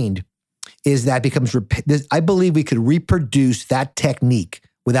trained, is that becomes, I believe we could reproduce that technique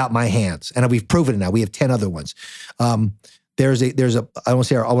without my hands. And we've proven it now. We have 10 other ones. There's a, I won't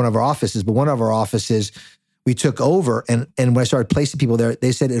say one of our offices, but one of our offices we took over. And when I started placing people there,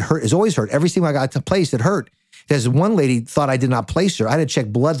 they said it hurt. It's always hurt. Every single I got to place, it hurt. Because one lady thought I did not place her. I had to check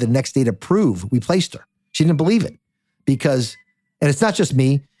blood the next day to prove we placed her. She didn't believe it because, and it's not just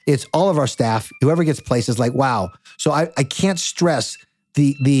me, it's all of our staff. Whoever gets placed is like, wow. So I can't stress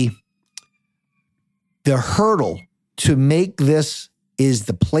the hurdle to make this is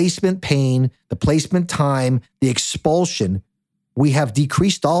the placement pain, the placement time, the expulsion. We have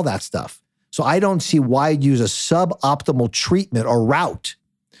decreased all that stuff. So I don't see why I'd use a suboptimal treatment or route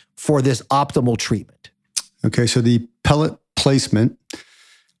for this optimal treatment. Okay, so the pellet placement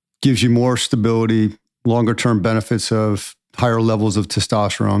gives you more stability, longer term benefits of higher levels of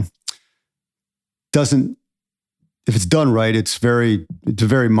testosterone. If it's done right, it's very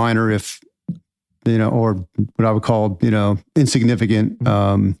minor, if, or what I would call, insignificant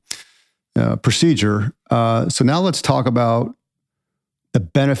procedure. So now let's talk about the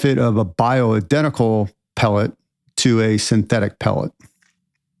benefit of a bioidentical pellet to a synthetic pellet.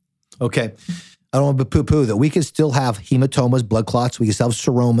 Okay. I don't want to poo-poo that we can still have hematomas, blood clots. We can still have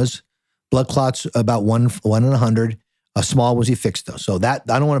seromas, blood clots about 1 in 100. Small ones, you fix those. So that,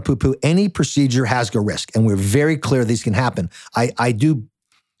 I don't want to poo-poo. Any procedure has a risk, and we're very clear these can happen. I do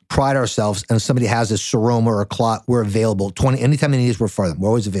pride ourselves, and if somebody has a seroma or a clot, we're available. Anytime they need us, we're for them. We're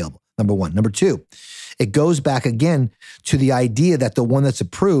always available, number one. Number two, it goes back again to the idea that the one that's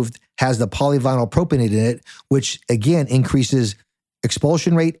approved has the polyvinyl propionate in it, which again increases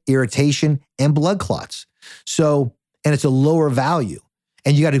expulsion rate, irritation, and blood clots. So, and it's a lower value.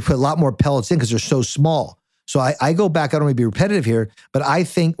 And you got to put a lot more pellets in because they're so small. So I go back, I don't want to be repetitive here, but I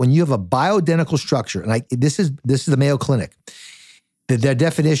think when you have a bioidentical structure, and this is the Mayo Clinic, their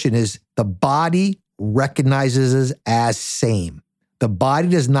definition is the body recognizes us as same. The body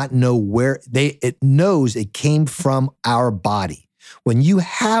does not know where, it knows it came from our body. When you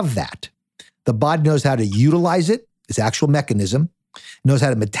have that, the body knows how to utilize it, its actual mechanism, knows how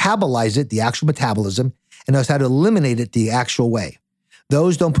to metabolize it, the actual metabolism, and knows how to eliminate it the actual way.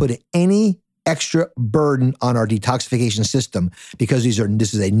 Those don't put any extra burden on our detoxification system because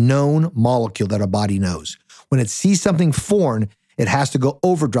this is a known molecule that our body knows. When it sees something foreign, it has to go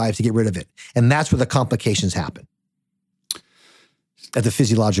overdrive to get rid of it. And that's where the complications happen at the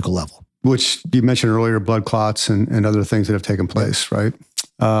physiological level. Which you mentioned earlier, blood clots and other things that have taken place, right?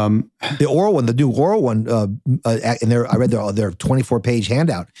 The oral one, the new oral one, and I read their 24-page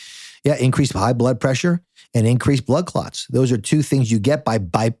handout. Yeah, increased high blood pressure and increased blood clots. Those are two things you get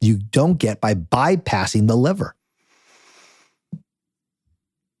you don't get by bypassing the liver.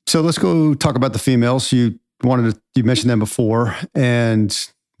 So let's go talk about the females. You mentioned them before, and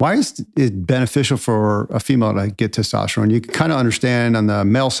why is it beneficial for a female to get testosterone? You can kind of understand on the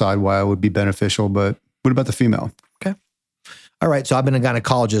male side why it would be beneficial, but what about the female? Okay. All right. So I've been a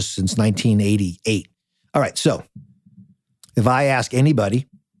gynecologist since 1988. All right. So if I ask anybody,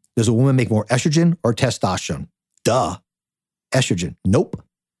 does a woman make more estrogen or testosterone? Duh. Estrogen. Nope.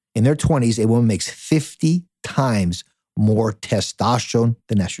 In their 20s, a woman makes 50 times more testosterone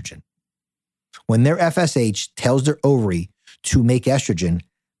than estrogen. When their FSH tells their ovary to make estrogen,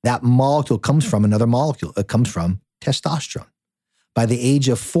 that molecule comes from another molecule. It comes from testosterone. By the age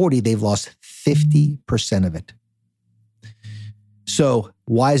of 40, they've lost 50% of it. So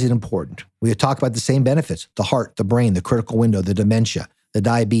why is it important? We talk about the same benefits: the heart, the brain, the critical window, the dementia, the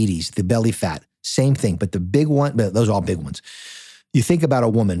diabetes, the belly fat, same thing. But the big one, those are all big ones. You think about a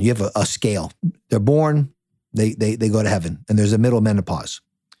woman, you have a scale. They're born, they go to heaven, and there's a middle menopause.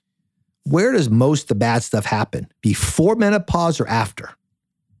 Where does most of the bad stuff happen? Before menopause or after?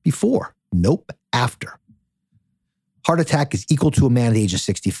 Before. Nope, after. Heart attack is equal to a man at the age of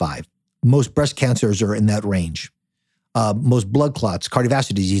 65. Most breast cancers are in that range. Most blood clots,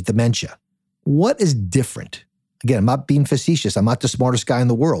 cardiovascular disease, dementia. What is different? Again, I'm not being facetious. I'm not the smartest guy in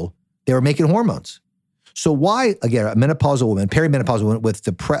the world. They were making hormones. So why, again, a menopausal woman, perimenopausal woman with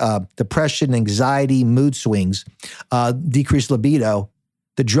depression, anxiety, mood swings, decreased libido,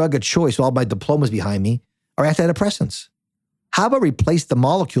 the drug of choice, all my diplomas behind me, are antidepressants. How about replace the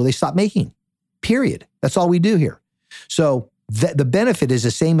molecule they stopped making? Period. That's all we do here. So the benefit is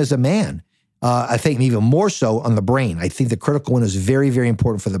the same as a man. I think even more so on the brain. I think the critical one is very, very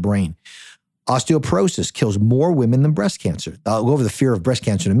important for the brain. Osteoporosis kills more women than breast cancer. I'll go over the fear of breast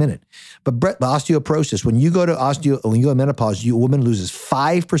cancer in a minute. But osteoporosis, when you go to menopause, a woman loses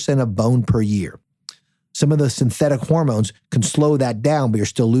 5% of bone per year. Some of the synthetic hormones can slow that down, but you're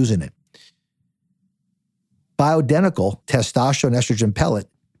still losing it. Bioidentical testosterone, estrogen pellet,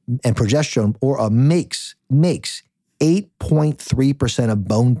 and progesterone makes 8.3% of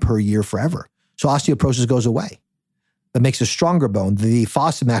bone per year forever. So osteoporosis goes away. That makes a stronger bone. The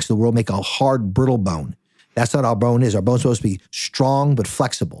Fosamax of the world make a hard, brittle bone. That's not how our bone is. Our bone's supposed to be strong but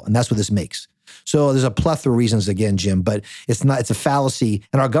flexible, and that's what this makes. So there's a plethora of reasons again, Jim, but it's a fallacy.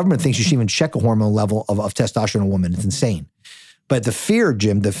 And our government thinks you should even check a hormone level of testosterone in a woman. It's insane. But the fear,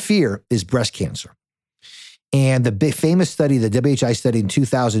 Jim, the fear is breast cancer. And the big famous study, the WHI study in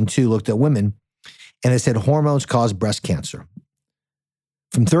 2002 looked at women and it said hormones cause breast cancer.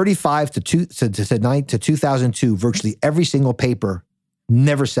 From 35 to 2002, virtually every single paper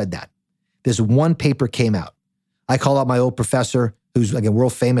never said that. This one paper came out. I called out my old professor, who's again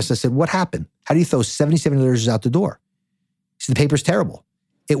world famous. I said, what happened? How do you throw 77 liters out the door? He said, the paper's terrible.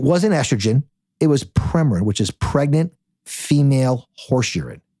 It wasn't estrogen. It was Premarin, which is pregnant female horse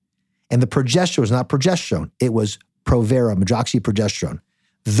urine. And the progesterone was not progesterone. It was Provera, medroxyprogesterone.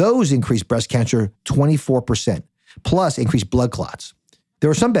 Those increased breast cancer 24%, plus increased blood clots. There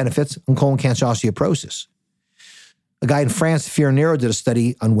were some benefits on colon cancer osteoporosis. A guy in France, Fiornero, did a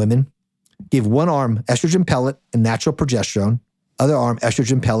study on women, gave one arm estrogen pellet and natural progesterone, other arm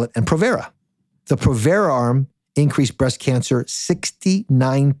estrogen pellet and Provera. The Provera arm increased breast cancer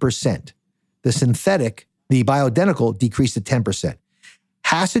 69%. The synthetic, the bioidentical, decreased to 10%.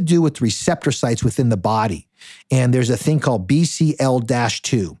 Has to do with receptor sites within the body. And there's a thing called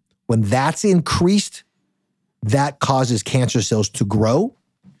BCL-2. When that's increased, that causes cancer cells to grow.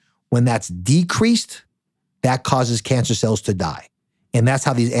 When that's decreased, that causes cancer cells to die. And that's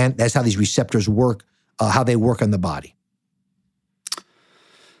how these receptors work, how they work on the body.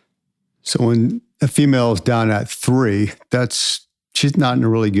 So when a female is down at 3, she's not in a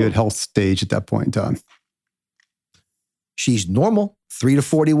really good health stage at that point in time. She's normal. 3 to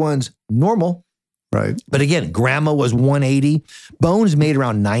 41's normal. Right. But again, grandma was 180. Bones made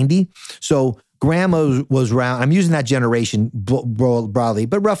around 90. So grandma was around, I'm using that generation broadly,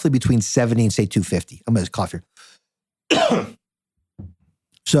 but roughly between 70 and say 250. I'm going to cough here.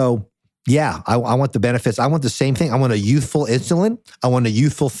 So yeah, I want the benefits. I want the same thing. I want a youthful insulin. I want a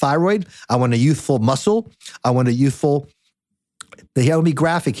youthful thyroid. I want a youthful muscle. I want a youthful, they have me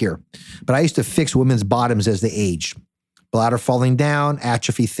graphic here, but I used to fix women's bottoms as they age. Bladder falling down,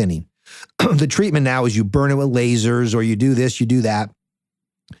 atrophy thinning. The treatment now is you burn it with lasers or you do this, you do that.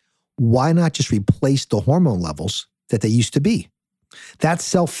 Why not just replace the hormone levels that they used to be? That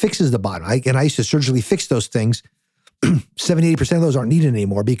self-fixes the bottom. I used to surgically fix those things. 70, 80% of those aren't needed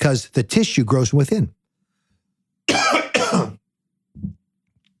anymore because the tissue grows from within.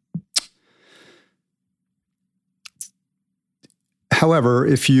 However,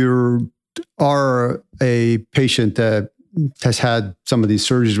 if you are a patient that has had some of these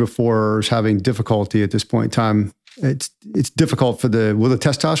surgeries before or is having difficulty at this point in time, it's difficult will the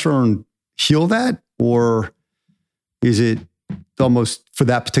testosterone heal that? Or is it almost for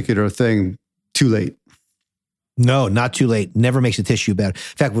that particular thing too late? No, not too late. Never makes the tissue better.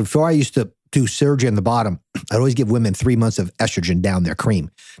 In fact, before I used to do surgery on the bottom, I'd always give women 3 months of estrogen down their cream.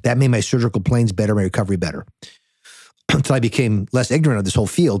 That made my surgical planes better, my recovery better. Until I became less ignorant of this whole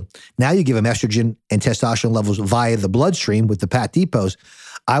field. Now you give them estrogen and testosterone levels via the bloodstream with the PAT depots.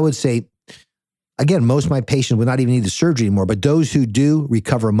 I would say, again, most of my patients would not even need the surgery anymore, but those who do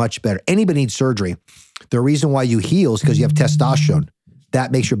recover much better. Anybody needs surgery. The reason why you heal is because you have testosterone.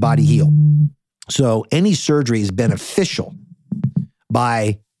 That makes your body heal. So any surgery is beneficial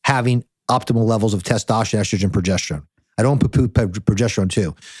by having optimal levels of testosterone, estrogen, progesterone. I don't poo-poo progesterone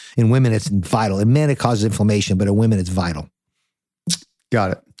too. In women, it's vital. In men, it causes inflammation, but in women, it's vital.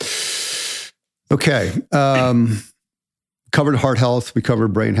 Got it. Okay. Covered heart health. We covered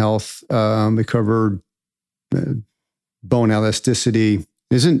brain health. We covered bone elasticity.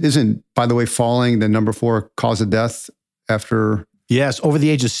 Isn't, by the way, falling the number 4 cause of death after? Yes, over the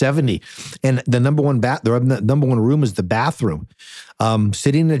age of 70. And the number one room is the bathroom.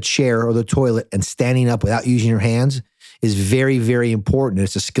 Sitting in a chair or the toilet and standing up without using your hands is very, very important.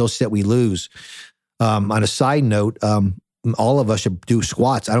 It's a skill set we lose. On a side note, all of us should do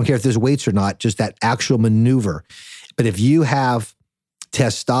squats. I don't care if there's weights or not, just that actual maneuver. But if you have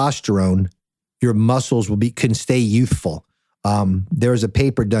testosterone, your muscles can stay youthful. There was a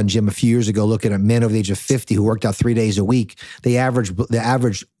paper done, Jim, a few years ago looking at men over the age of 50 who worked out 3 days a week. The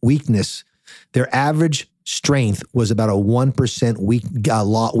average weakness, their average strength was about a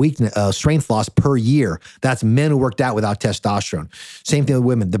 1% strength loss per year. That's men who worked out without testosterone. Same thing with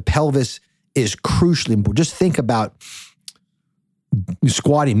women. The pelvis is crucially important. Just think about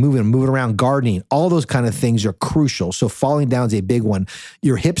squatting, moving around, gardening. All those kind of things are crucial. So falling down is a big one.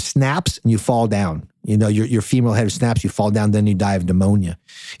 Your hip snaps and you fall down. You know, your femoral head snaps, you fall down, then you die of pneumonia.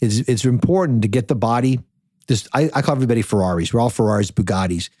 It's important to get the body. I call everybody Ferraris. We're all Ferraris,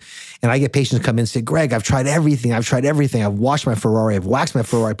 Bugattis. And I get patients come in and say, Greg, I've tried everything. I've washed my Ferrari. I've waxed my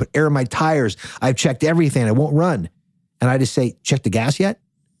Ferrari. I put air in my tires. I've checked everything. I won't run. And I just say, check the gas yet?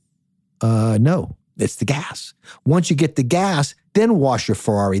 No, it's the gas. Once you get the gas, then wash your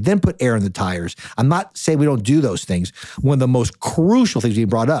Ferrari, then put air in the tires. I'm not saying we don't do those things. One of the most crucial things we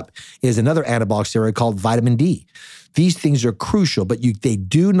brought up is another anabolic steroid called vitamin D. These things are crucial, but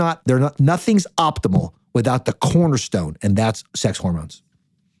nothing's optimal without the cornerstone, and that's sex hormones.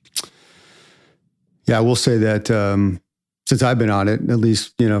 Yeah, I will say that since I've been on it, at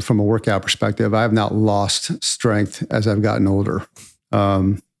least, from a workout perspective, I have not lost strength as I've gotten older.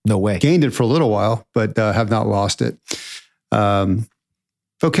 No way. Gained it for a little while, but have not lost it.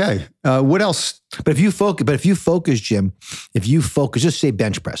 Okay. What else? But if you focus, Jim, just say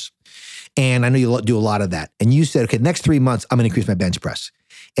bench press. And I know you do a lot of that. And you said, okay, next 3 months, I'm going to increase my bench press.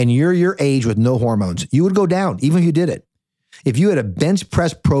 And you're your age with no hormones. You would go down, even if you did it. If you had a bench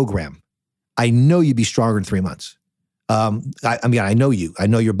press program, I know you'd be stronger in 3 months. I know you. I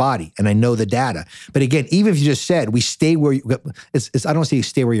know your body, and I know the data. But again, even if you just said we stay where I don't say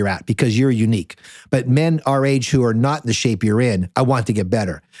stay where you're at because you're unique. But men our age who are not in the shape you're in, I want to get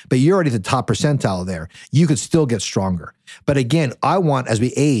better. But you're already at the top percentile there. You could still get stronger. But again, I want, as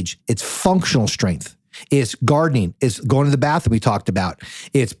we age, it's functional strength. It's gardening. It's going to the bathroom we talked about.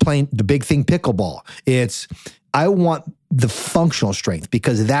 It's playing the big thing pickleball. I want the functional strength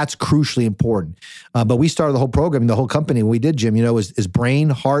because that's crucially important. But we started the whole program, the whole company, what we did, Jim, is brain,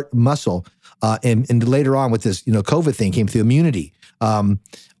 heart, muscle. And later on with this, COVID thing came through immunity.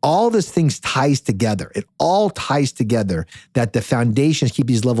 All this things ties together. It all ties together that the foundations keep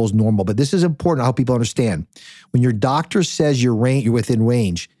these levels normal. But this is important. I hope people understand. When your doctor says you're within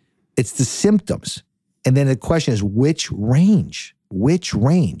range, it's the symptoms. And then the question is, which range? Which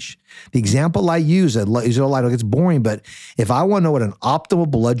range? The example I use a lot, it's boring, but if I want to know what an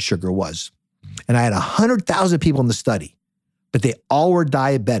optimal blood sugar was, and I had 100,000 people in the study, but they all were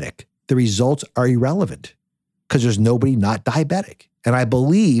diabetic, the results are irrelevant because there's nobody not diabetic. And I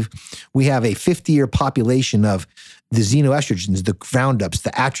believe we have a 50-year population of the xenoestrogens, the Roundups,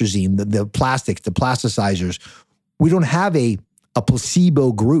 the atrazine, the plastics, the plasticizers. We don't have a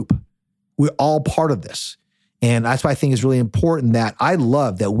placebo group. We're all part of this. And that's why I think it's really important that I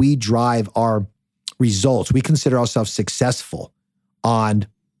love that we drive our results. We consider ourselves successful on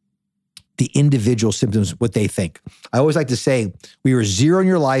the individual symptoms, what they think. I always like to say, we were 0 in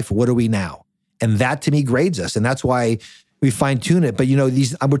your life, what are we now? And that to me grades us. And that's why we fine tune it. But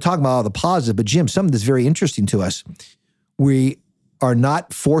we're talking about all the positive, but Jim, something that's very interesting to us. We are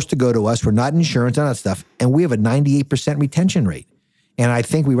not forced to go to us. We're not insurance, all that stuff. And we have a 98% retention rate. And I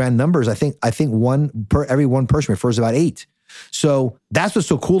think we ran numbers. I think every one person refers to about 8. So that's what's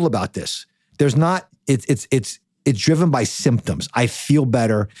so cool about this. There's not, it's driven by symptoms. I feel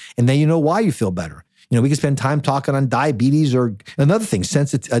better. And then you know why you feel better. We can spend time talking on diabetes or another thing.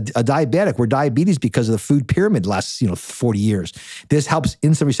 Since it's a diabetic, we're diabetes because of the food pyramid last 40 years. This helps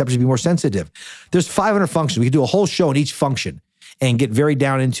insulin receptors be more sensitive. There's 500 functions. We could do a whole show on each function and get very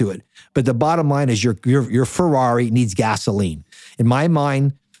down into it. But the bottom line is your Ferrari needs gasoline. In my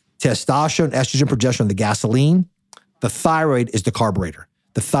mind, testosterone, estrogen, progesterone, the gasoline. The thyroid is the carburetor.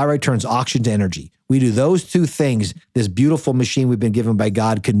 The thyroid turns oxygen to energy. We do those two things. This beautiful machine we've been given by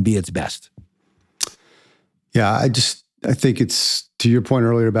God couldn't be its best. Yeah, I think it's to your point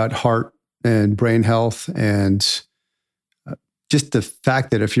earlier about heart and brain health and just the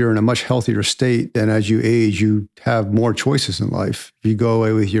fact that if you're in a much healthier state, then as you age, you have more choices in life. If you go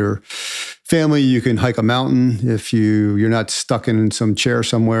away with your family, you can hike a mountain. If you're not stuck in some chair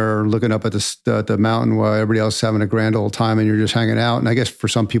somewhere looking up at the mountain while everybody else is having a grand old time and you're just hanging out. And I guess for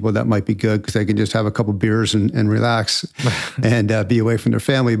some people that might be good because they can just have a couple beers and relax and be away from their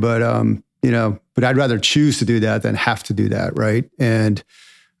family. But but I'd rather choose to do that than have to do that, right? And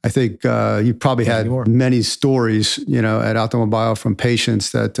I think you probably had many stories, at Optimal Bio from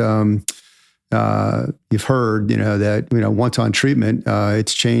patients that you've heard, that once on treatment,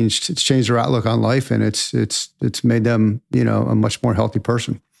 it's changed their outlook on life, and it's made them, a much more healthy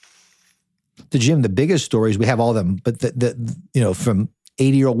person. The Jim, the biggest stories we have all of them, but from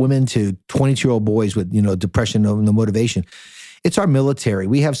 80-year-old women to 22-year-old boys with depression and no motivation. It's our military.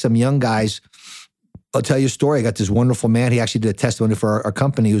 We have some young guys. I'll tell you a story. I got this wonderful man. He actually did a testimony for our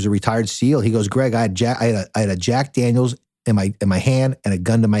company. He was a retired SEAL. He goes, Greg, I had a Jack Daniels in my hand and a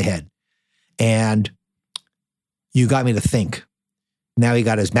gun to my head. And you got me to think. Now he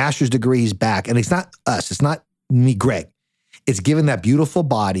got his master's degree. He's back. And it's not us. It's not me, Greg. It's giving that beautiful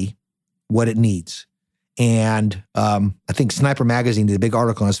body what it needs. And I think Sniper Magazine did a big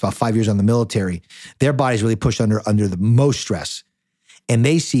article on this about 5 years on the military. Their bodies really pushed under the most stress. And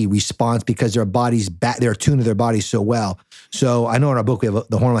they see response because their bodies they're attuned to their bodies so well. So I know in our book, we have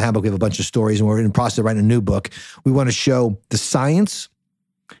the Hormonal Handbook, we have a bunch of stories, and we're in the process of writing a new book. We want to show the science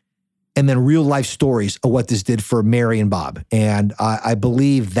and and then real life stories of what this did for Mary and Bob. And I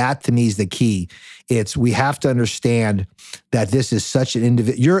believe that to me is the key. We have to understand that this is such an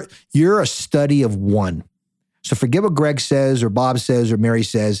individual. You're a study of one. So forget what Greg says or Bob says or Mary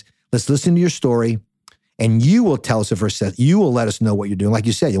says. Let's listen to your story, and you will tell us you will let us know what you're doing. Like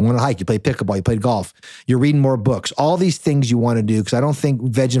you said, you want to hike, you play pickleball, you played golf, you're reading more books, all these things you want to do, because I don't think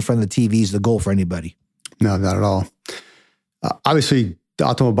veg in front of the TV is the goal for anybody. No, not at all. Obviously,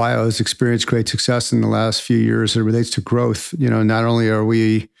 Optimal Bio has experienced great success in the last few years as it relates to growth. Not only are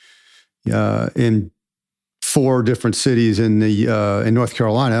we in 4 different cities in North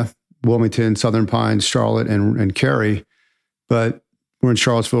Carolina, Wilmington, Southern Pines, Charlotte, and Cary, but we're in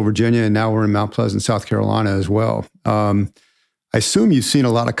Charlottesville, Virginia, and now we're in Mount Pleasant, South Carolina as well. I assume you've seen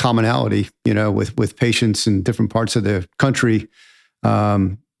a lot of commonality, with patients in different parts of the country,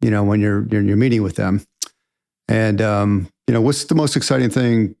 when you're meeting with them. And what's the most exciting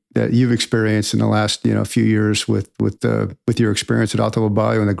thing that you've experienced in the last few years with your experience at Optimal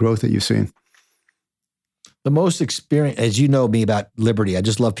Bio and the growth that you've seen? The most experience, as you know me about liberty, I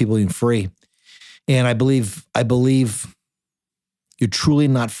just love people being free, and I believe you're truly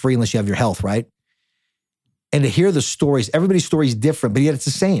not free unless you have your health, right? And to hear the stories, everybody's story is different, but yet it's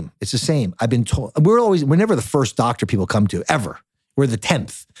the same. It's the same. I've been told, we're never the first doctor people come to, ever. We're the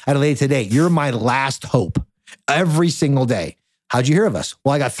 10th. At a later today, you're my last hope every single day. How'd you hear of us?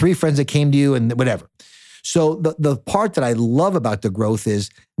 Well, I got 3 friends that came to you and whatever. So the part that I love about the growth is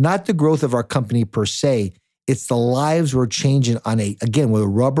not the growth of our company per se, it's the lives we're changing again, where the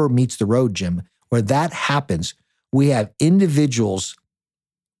rubber meets the road, Jim, where that happens. We have individuals.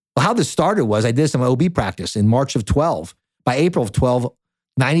 Well, how this started was I did some OB practice in March of 12. By April of 12,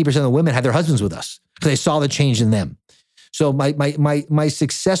 90% of the women had their husbands with us because they saw the change in them. So my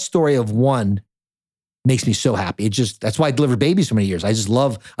success story of one makes me so happy. That's why I delivered babies for many years. I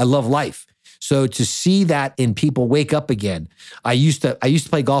love life. So to see that in people wake up again. I used to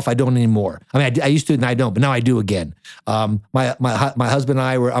play golf. I don't anymore. I mean, I used to and I don't, but now I do again. My husband and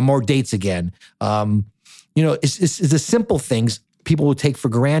I were on more dates again. It's the simple things people will take for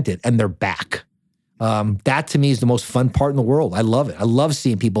granted, and they're back. That to me is the most fun part in the world. I love it. I love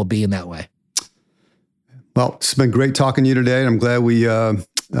seeing people being that way. Well, it's been great talking to you today, and I'm glad we,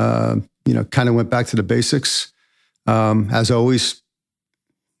 kind of went back to the basics. As always,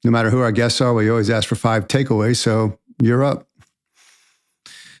 no matter who our guests are, we always ask for 5 takeaways. So you're up.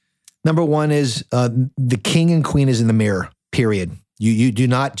 Number 1 is the king and queen is in the mirror, period. You do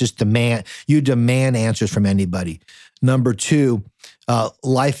not just demand answers from anybody. Number 2,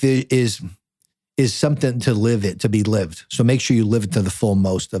 life is something to be lived. So make sure you live it to the full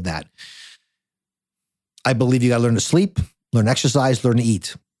most of that. I believe you got to learn to sleep, learn to exercise, learn to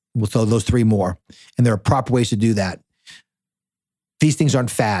eat. We'll throw those 3 more. And there are proper ways to do that. These things aren't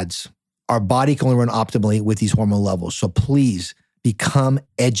fads. Our body can only run optimally with these hormone levels. So please become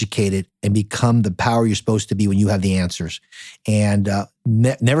educated and become the power you're supposed to be when you have the answers. And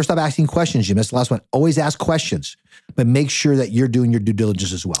never stop asking questions, Jim. That's the last one. Always ask questions, but make sure that you're doing your due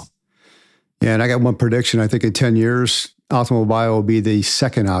diligence as well. Yeah, and I got one prediction. I think in 10 years, Optimal Bio will be the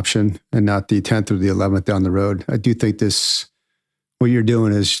second option and not the 10th or the 11th down the road. I do think what you're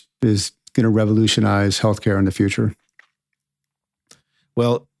doing is going to revolutionize healthcare in the future.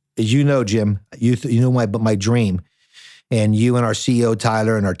 Well, as you know, Jim, you know my dream, and you and our CEO,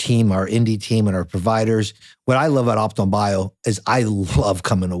 Tyler, and our team, our Indy team, and our providers, what I love about Optimal Bio is I love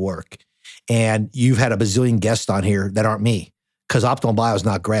coming to work. And you've had a bazillion guests on here that aren't me, because Optimal Bio is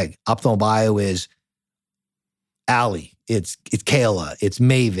not Greg. Optimal Bio is Allie, it's Kayla, it's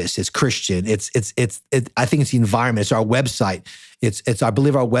Mavis, it's Christian, I think it's the environment, it's our website, it's I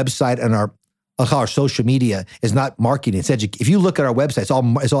believe our website and our social media is not marketing. It's if you look at our website,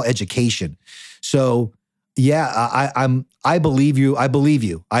 it's all education. So yeah, I believe you. I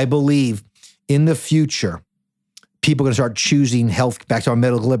believe in the future, people are going to start choosing health. Back to our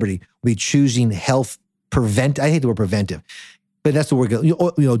medical liberty, we choosing health I hate the word preventive, but that's the word.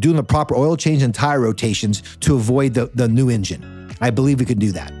 Doing the proper oil change and tire rotations to avoid the new engine. I believe we can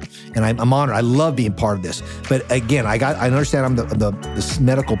do that, and I'm honored. I love being part of this. But again, I understand I'm the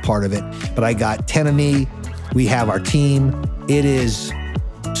medical part of it, but I got 10 of me. We have our team. It is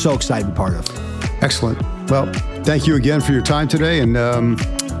so exciting to be part of. Excellent. Well, thank you again for your time today, and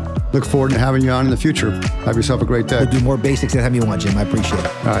look forward to having you on in the future. Have yourself a great day. We'll do more basics anytime you want, Jim. I appreciate it.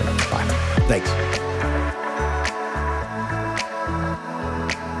 All right. Bye. Thanks.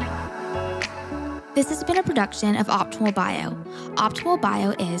 This has been a production of Optimal Bio. Optimal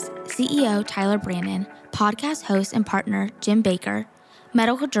Bio is CEO Tyler Brannon, podcast host and partner Jim Baker,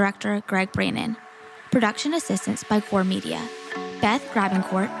 medical director Greg Brannon, production assistance by Core Media, Beth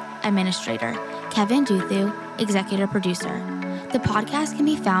Grabencourt, administrator, Kevin Duthu, executive producer. The podcast can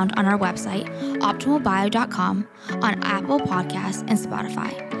be found on our website, optimalbio.com, on Apple Podcasts and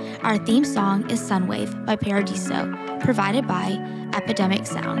Spotify. Our theme song is Sunwave by Paradiso, provided by Epidemic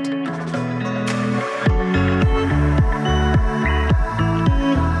Sound.